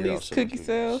each year on these cookie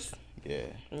sales. Yeah.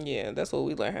 Yeah, that's what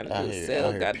we learn how to do.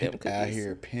 Sell goddamn cookies. Out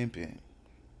here pimping.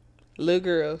 Little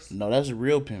girls. No, that's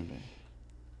real pimping.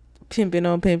 Pimping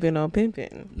on pimping on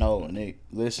pimping. No, Nick,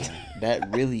 listen,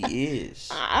 that really is.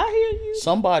 I hear you.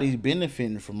 Somebody's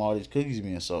benefiting from all these cookies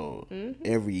being sold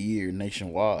every year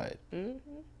nationwide.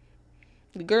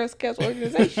 The Girl Scouts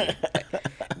organization.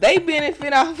 They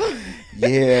benefit off of it.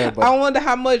 Yeah, but I wonder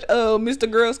how much Mr.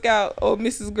 Girl Scout or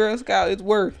Mrs. Girl Scout is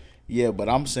worth. Yeah, but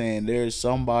I'm saying there's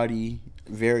somebody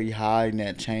very high in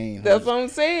that chain. That's what I'm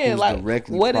saying. Like,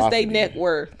 what is their net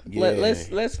worth? Yeah.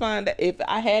 Let's find out. If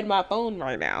I had my phone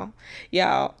right now,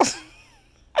 y'all,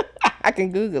 I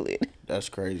can Google it. That's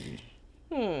crazy.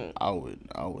 I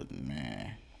would,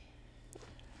 man.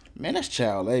 Man, that's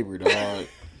child labor, dog.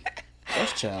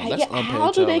 That's unpaid child labor.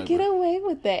 How do they get away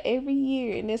with that every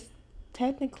year? And it's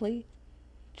technically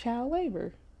child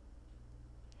labor.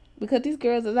 Because these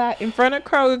girls are out in front of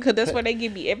Kroger, because that's where they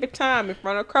get me every time, in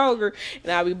front of Kroger,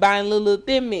 and I'll be buying little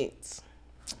Thin Mints.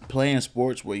 Playing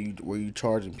sports where you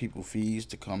charging people fees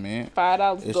to come in.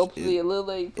 $5 to go play a little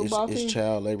league football team. It's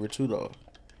child labor too, though.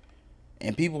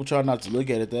 And people try not to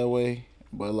look at it that way,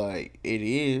 But like it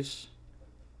is,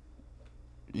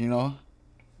 you know,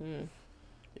 Mm.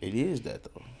 it is that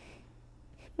though.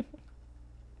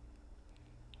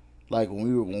 Like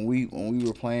when we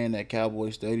were playing at Cowboy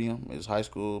Stadium as high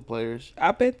school players,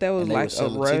 I bet that was and they were like a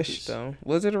selling rush tickets. though.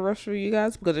 Was it a rush for you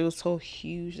guys? Because it was so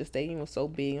huge. The stadium was so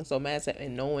big and so massive,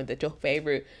 and knowing that your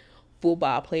favorite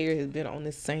football player has been on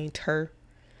the same turf,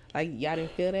 like y'all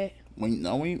didn't feel that. When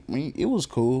it was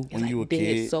cool It's when you were like a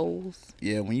dead kid. souls.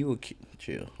 Yeah, when you were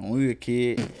chill. When we were a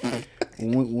kid,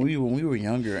 when we were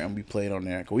younger and we played on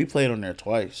there, cause we played on there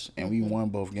twice and we won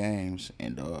both games.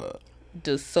 And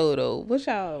DeSoto. What's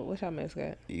y'all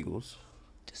mascot? Eagles.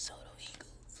 DeSoto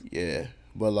Eagles. Yeah,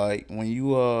 but like when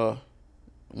you're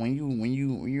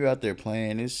out there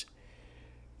playing,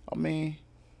 I mean,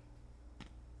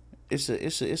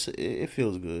 it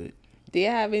feels good. Did you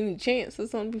have any chance or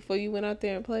something before you went out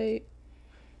there and played?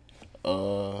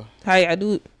 Uh, How y'all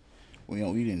do it? we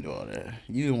didn't do all that.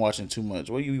 You been watching too much.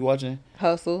 What you be watching?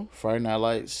 Hustle? Friday Night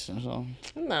Lights or something?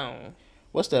 No.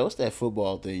 What's that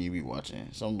football thing you be watching?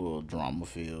 Some little drama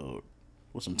field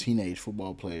with some teenage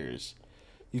football players.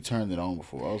 You turned it on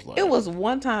before. I was like, It was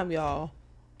one time, y'all.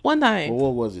 One time.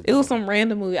 well, what was it? It was some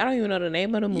random movie. I don't even know the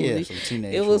name of the movie. Yeah, some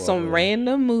teenage. It was football some player.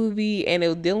 random movie, and it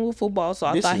was dealing with football. So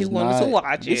I This thought he is wanted to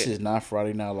watch This it. is not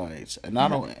Friday Night Lights, and I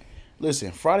don't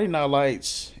listen. Friday Night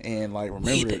Lights and like We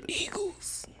remember the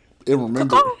Eagles.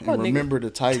 remember the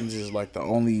Titans is like the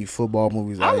only football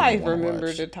movies I I like even want to Remember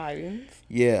watch. the Titans.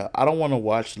 Yeah, I don't want to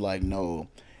watch like no.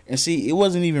 And see, it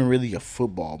wasn't even really a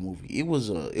football movie. It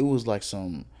was like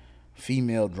some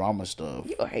female drama stuff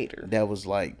You a hater. that was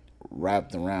like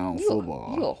wrapped around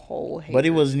football. You a whole hater. But it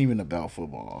wasn't even about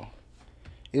football.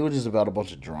 It was just about a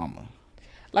bunch of drama.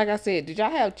 Like I said, did y'all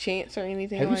have Chance or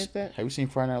anything like that? Have you seen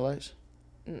Friday Night Lights?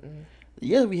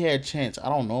 Yeah, we had Chance. I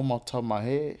don't know him off the top of my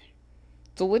head.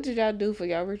 So what did y'all do for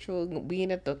y'all ritual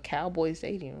being at the Cowboy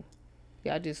Stadium?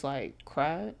 Y'all just like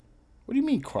cried? What do you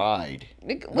mean cried?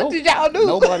 What did y'all do?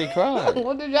 Nobody cried.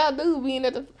 What did y'all do being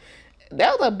at the...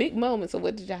 That was a big moment, so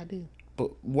what did y'all do?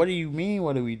 But what do you mean?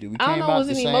 What did we do? We I don't came know, out was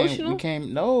the it same. emotional? We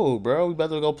came. No, bro. We about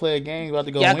to go play a game. We about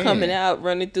to go Y'all win. coming out,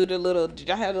 running through the little... Did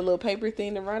y'all have the little paper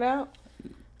thing to run out?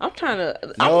 I'm trying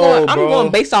to... No, I'm bro.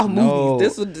 going based off No.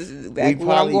 movies. This is exactly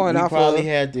what I'm going we off probably of.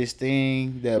 had this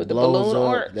thing that With the blows balloon up.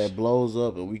 arch? That blows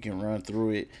up, and we can run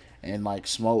through it and like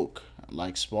smoke,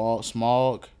 like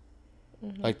smog,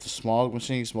 like the smoke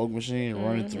machine, and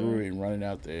running through it and running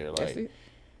out there. That's Like, it.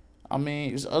 I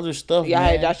mean, it's other stuff. Y'all man.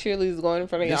 had y'all cheerleaders going in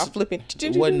front of y'all flipping.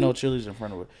 It wasn't no cheerleaders in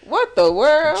front of it. What the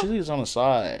world? Cheerleaders on the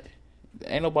side.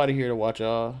 Ain't nobody here to watch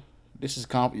y'all. This is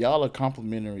y'all are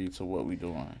complimentary to what we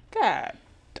doing. God.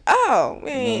 Oh, man. You know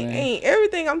what I mean? Ain't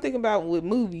everything I'm thinking about with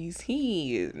movies,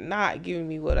 he is not giving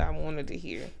me what I wanted to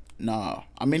hear. Nah,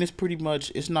 I mean it's pretty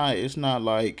much. It's not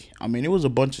like. I mean it was a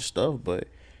bunch of stuff, but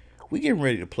we getting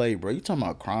ready to play, bro. You talking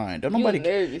about crying? Don't nobody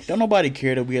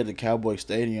care that we at the Cowboy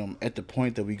Stadium at the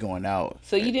point that we going out.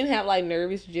 So you didn't have like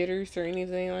nervous jitters or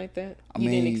anything like that? You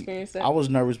didn't experience that? I was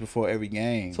nervous before every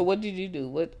game. So what did you do?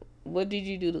 What did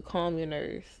you do to calm your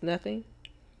nerves? Nothing?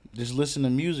 Just listen to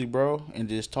music, bro, and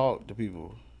just talk to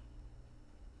people.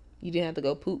 You didn't have to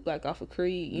go poop like off a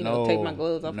Creed, take my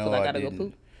gloves off because I gotta go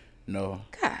poop. No.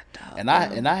 God, dog. And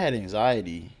I had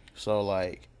anxiety, so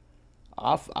like,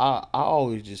 I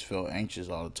always just felt anxious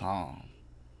all the time.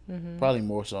 Mm-hmm. Probably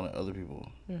more so than other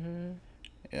people. Mm-hmm.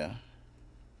 Yeah.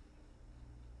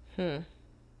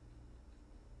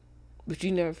 But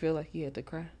you never feel like you had to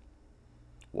cry?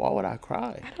 Why would I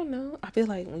cry? I don't know. I feel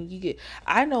like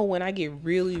I know when I get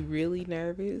really, really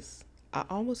nervous, I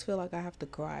almost feel like I have to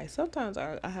cry. Sometimes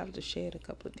I have to shed a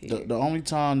couple of tears. The only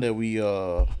time that we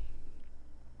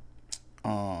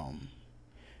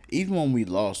even when we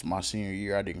lost my senior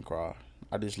year, I didn't cry.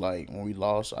 I just when we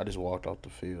lost, I just walked off the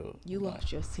field. You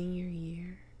lost your senior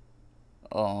year?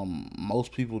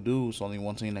 Most people do. It's only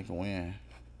one team that can win.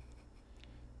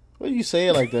 What do you say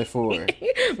it like that for?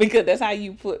 Because that's how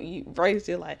you phrased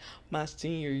it, like my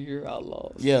senior year I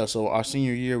lost. Yeah, so our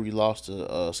senior year we lost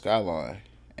to Skyline,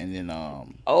 and then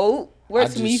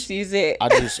where's Macy's at?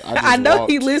 I know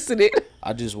he listened.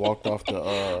 I just walked off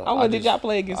the. Did y'all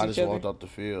play against each other? I just walked off the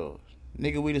field.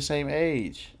 Nigga, we the same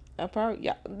age. That's what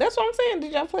I'm saying.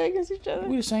 Did y'all play against each other?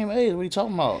 We the same age. What are you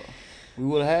talking about? We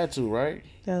would have had to, right?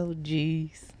 Oh,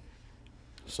 jeez.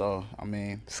 So, I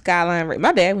mean... Skyline.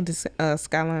 My dad went to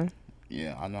Skyline.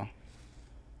 Yeah, I know.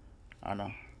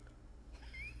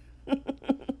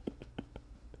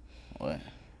 What?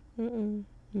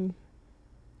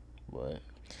 What?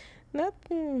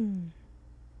 Nothing.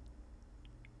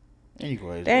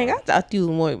 Anyways. Dang, I thought you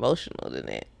was more emotional than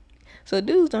that. So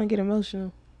dudes don't get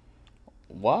emotional.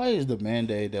 Why is the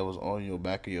Band-Aid that was on your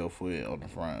back of your foot on the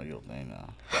front of your thing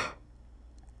now?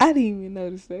 I didn't even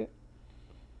notice that.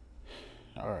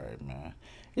 All right, man.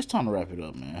 It's time to wrap it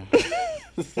up, man.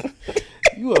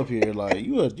 You up here like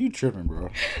you tripping, bro.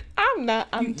 I'm not.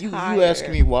 I'm tired. You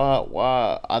asking me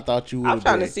why I thought you would. I'm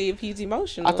trying to see if he's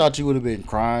emotional. I thought you would have been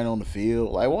crying on the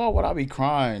field. Like, why would I be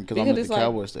crying? Because I'm at the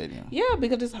Cowboy Stadium. Yeah,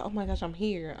 because it's, oh my gosh, I'm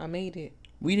here. I made it.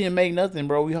 We didn't make nothing,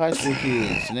 bro. We high school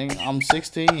kids. Nigga, I'm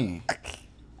 16.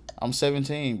 I'm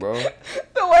 17, bro.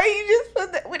 The way you just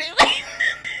put that with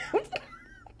it.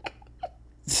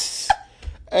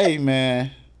 Hey,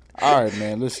 man. All right,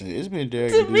 man. Listen, it's been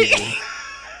Derrick and Deejah.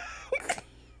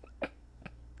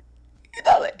 You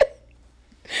know that.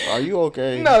 Are you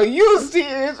okay? No, you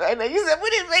serious right now. You said we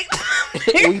didn't make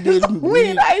We didn't. We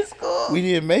in high school. We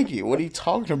didn't make it. What are you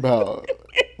talking about?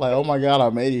 Like, oh my God, I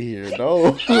made it here.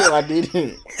 No, I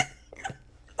didn't.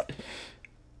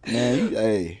 Man,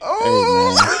 hey,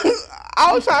 oh, hey, man.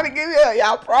 I was trying to give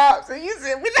y'all props, and you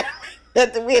said we didn't make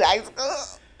nothing. We in high school.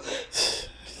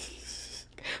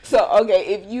 So, okay,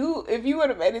 if you would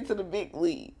have made it to the big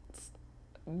leagues,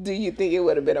 do you think it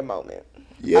would have been a moment?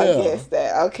 Yeah, I guess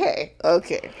that. Okay.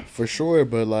 For sure,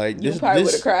 but like you probably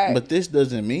would have cried. But this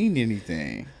doesn't mean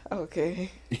anything.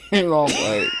 Okay. You know,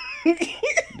 like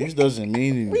this doesn't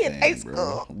mean anything. We in high school.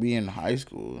 Bro. We in high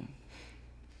school.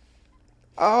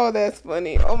 Oh, that's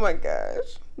funny. Oh my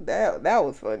gosh, that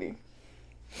was funny.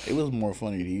 It was more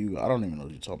funny to you. I don't even know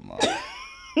what you're talking about.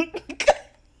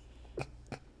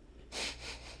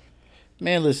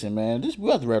 Man, listen, man.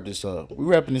 We have to wrap this up. We're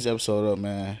wrapping this episode up,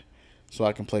 man, so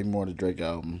I can play more of the Drake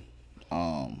album.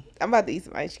 I'm about to eat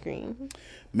some ice cream.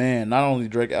 Man, not only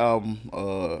Drake album,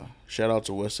 shout out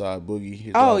to Westside Boogie.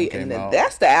 His album came out.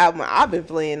 That's the album I've been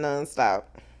playing nonstop.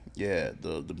 Yeah,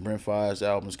 the Brent Fires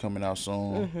album is coming out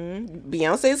soon. Mm-hmm.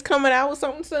 Beyonce's coming out with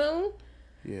something soon.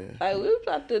 Yeah, like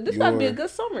this about to be a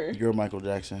good summer. You're Michael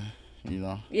Jackson, you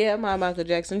know. Yeah, my Michael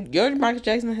Jackson. Your Michael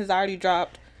Jackson has already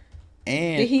dropped.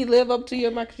 And did he live up to your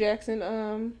Michael Jackson?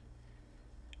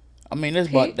 I mean,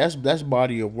 that's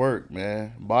body of work,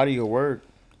 man. Body of work.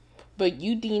 But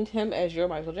you deemed him as your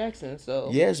Michael Jackson,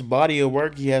 so yes, body of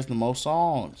work. He has the most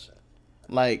songs.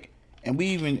 Like, and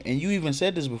you even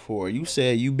said this before. You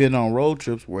said you've been on road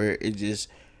trips where it just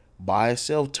by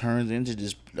itself turns into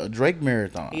just a Drake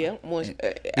marathon. Yeah,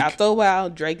 after a while,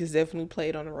 Drake is definitely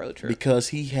played on a road trip because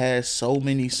he has so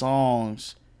many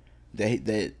songs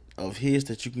that of his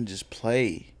that you can just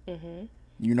play. Mm-hmm.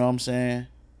 You know what I'm saying?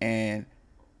 And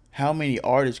how many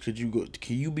artists can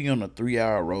you be on a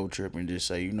 3-hour road trip and just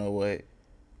say, you know what,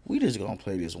 we just gonna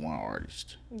play this one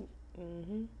artist?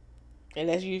 Mm-hmm. And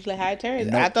that's usually how it turns.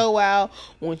 After a while,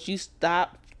 once you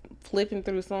stop flipping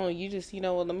through the song, you just, you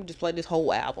know what, let me just play this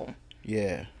whole album.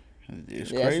 Yeah.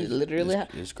 It's crazy. Literally,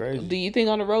 it's crazy. Do you think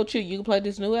on the road trip you can play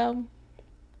this new album?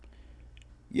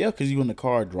 Yeah, because you're in the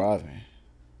car driving.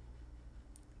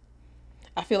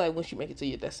 I feel like once you make it to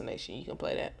your destination, you can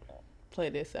play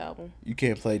this album. You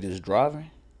can't play this driving?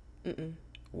 Mm-mm.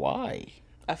 Why?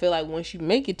 I feel like once you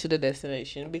make it to the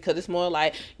destination, because it's more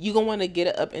like you gonna want to get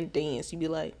it up and dance. You be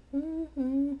like,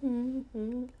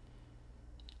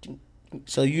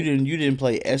 So you didn't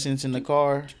play Essence in the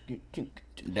car?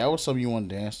 That was something you want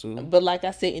to dance to. But like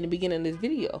I said in the beginning of this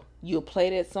video, you'll play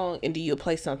that song and then you'll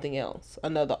play something else,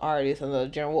 another artist,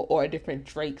 another genre, or a different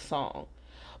Drake song.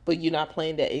 But you're not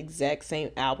playing that exact same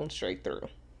album straight through.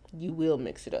 You will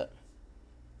mix it up.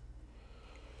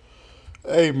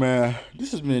 Hey man,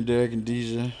 this has been Derrick and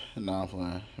Deejah. Nah, I'm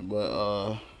playing,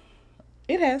 but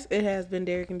it has been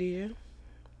Derrick and Deejah.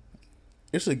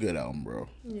 It's a good album, bro.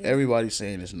 Yeah. Everybody's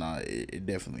saying it's not. It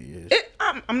definitely is.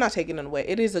 I'm not taking it away.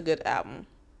 It is a good album.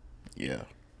 Yeah.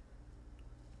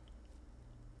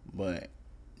 But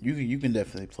you can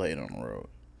definitely play it on the road.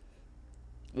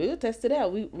 We'll test it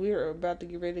out. We're about to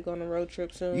get ready to go on a road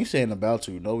trip soon. You saying about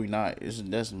to? No, we not.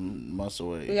 That's months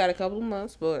away. We got a couple of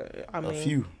months, but I mean, a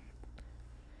few.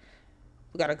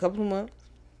 We got a couple of months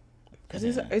because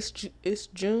it's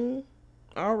June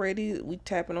already. We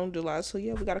tapping on July, so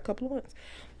yeah, we got a couple of months.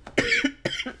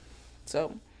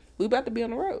 So we about to be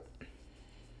on the road.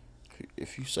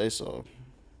 If you say so.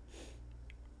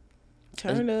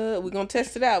 Turn up. We're gonna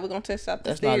test it out. We're gonna test out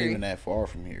the theory. That's not even that far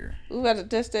from here. We about to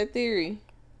test that theory.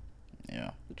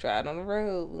 Yeah. We try it on the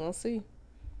road. We're gonna see.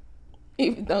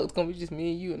 Even though it's gonna be just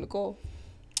me and you in the car.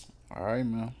 All right,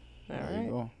 man. All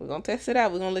right. We're gonna test it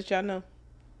out. We're gonna let y'all know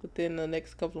within the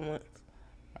next couple of months.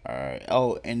 All right.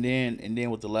 Oh, and then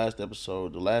with the last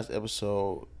episode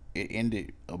it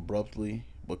ended abruptly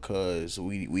because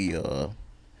we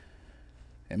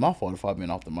and my fault if I've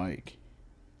been off the mic.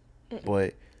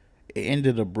 But it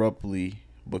ended abruptly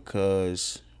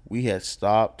because we had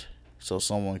stopped so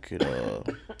someone could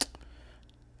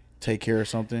take care of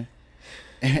something,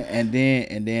 and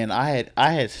then I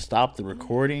had stopped the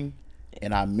recording,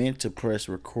 and I meant to press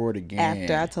record After I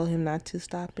again. told him not to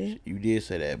stop it. You did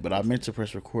say that, but I meant to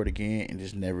press record again and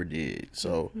just never did.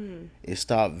 So it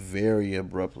stopped very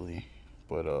abruptly.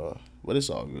 But it's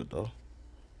all good though.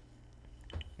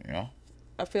 You know.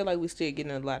 I feel like we still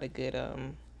getting a lot of good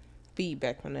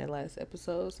feedback from that last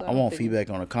episode. So I want feedback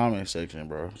on the comment section,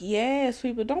 bro. Yes,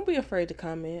 people, don't be afraid to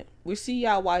comment. We see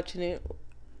y'all watching it.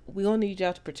 We gonna need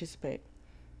y'all to participate.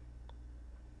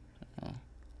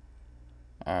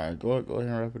 All right, go ahead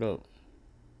and wrap it up.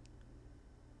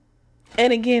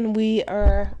 And again,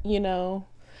 we're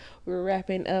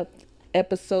wrapping up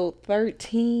episode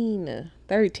 13.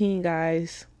 13,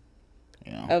 guys.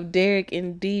 Yeah. Of Derrick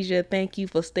and Deejah. Thank you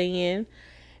for staying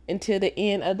until the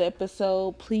end of the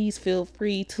episode. Please feel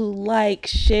free to like,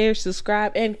 share,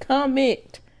 subscribe, and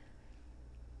comment.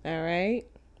 All right.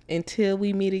 Until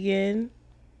we meet again.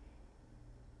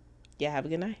 Yeah, have a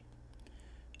good night.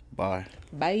 Bye.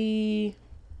 Bye.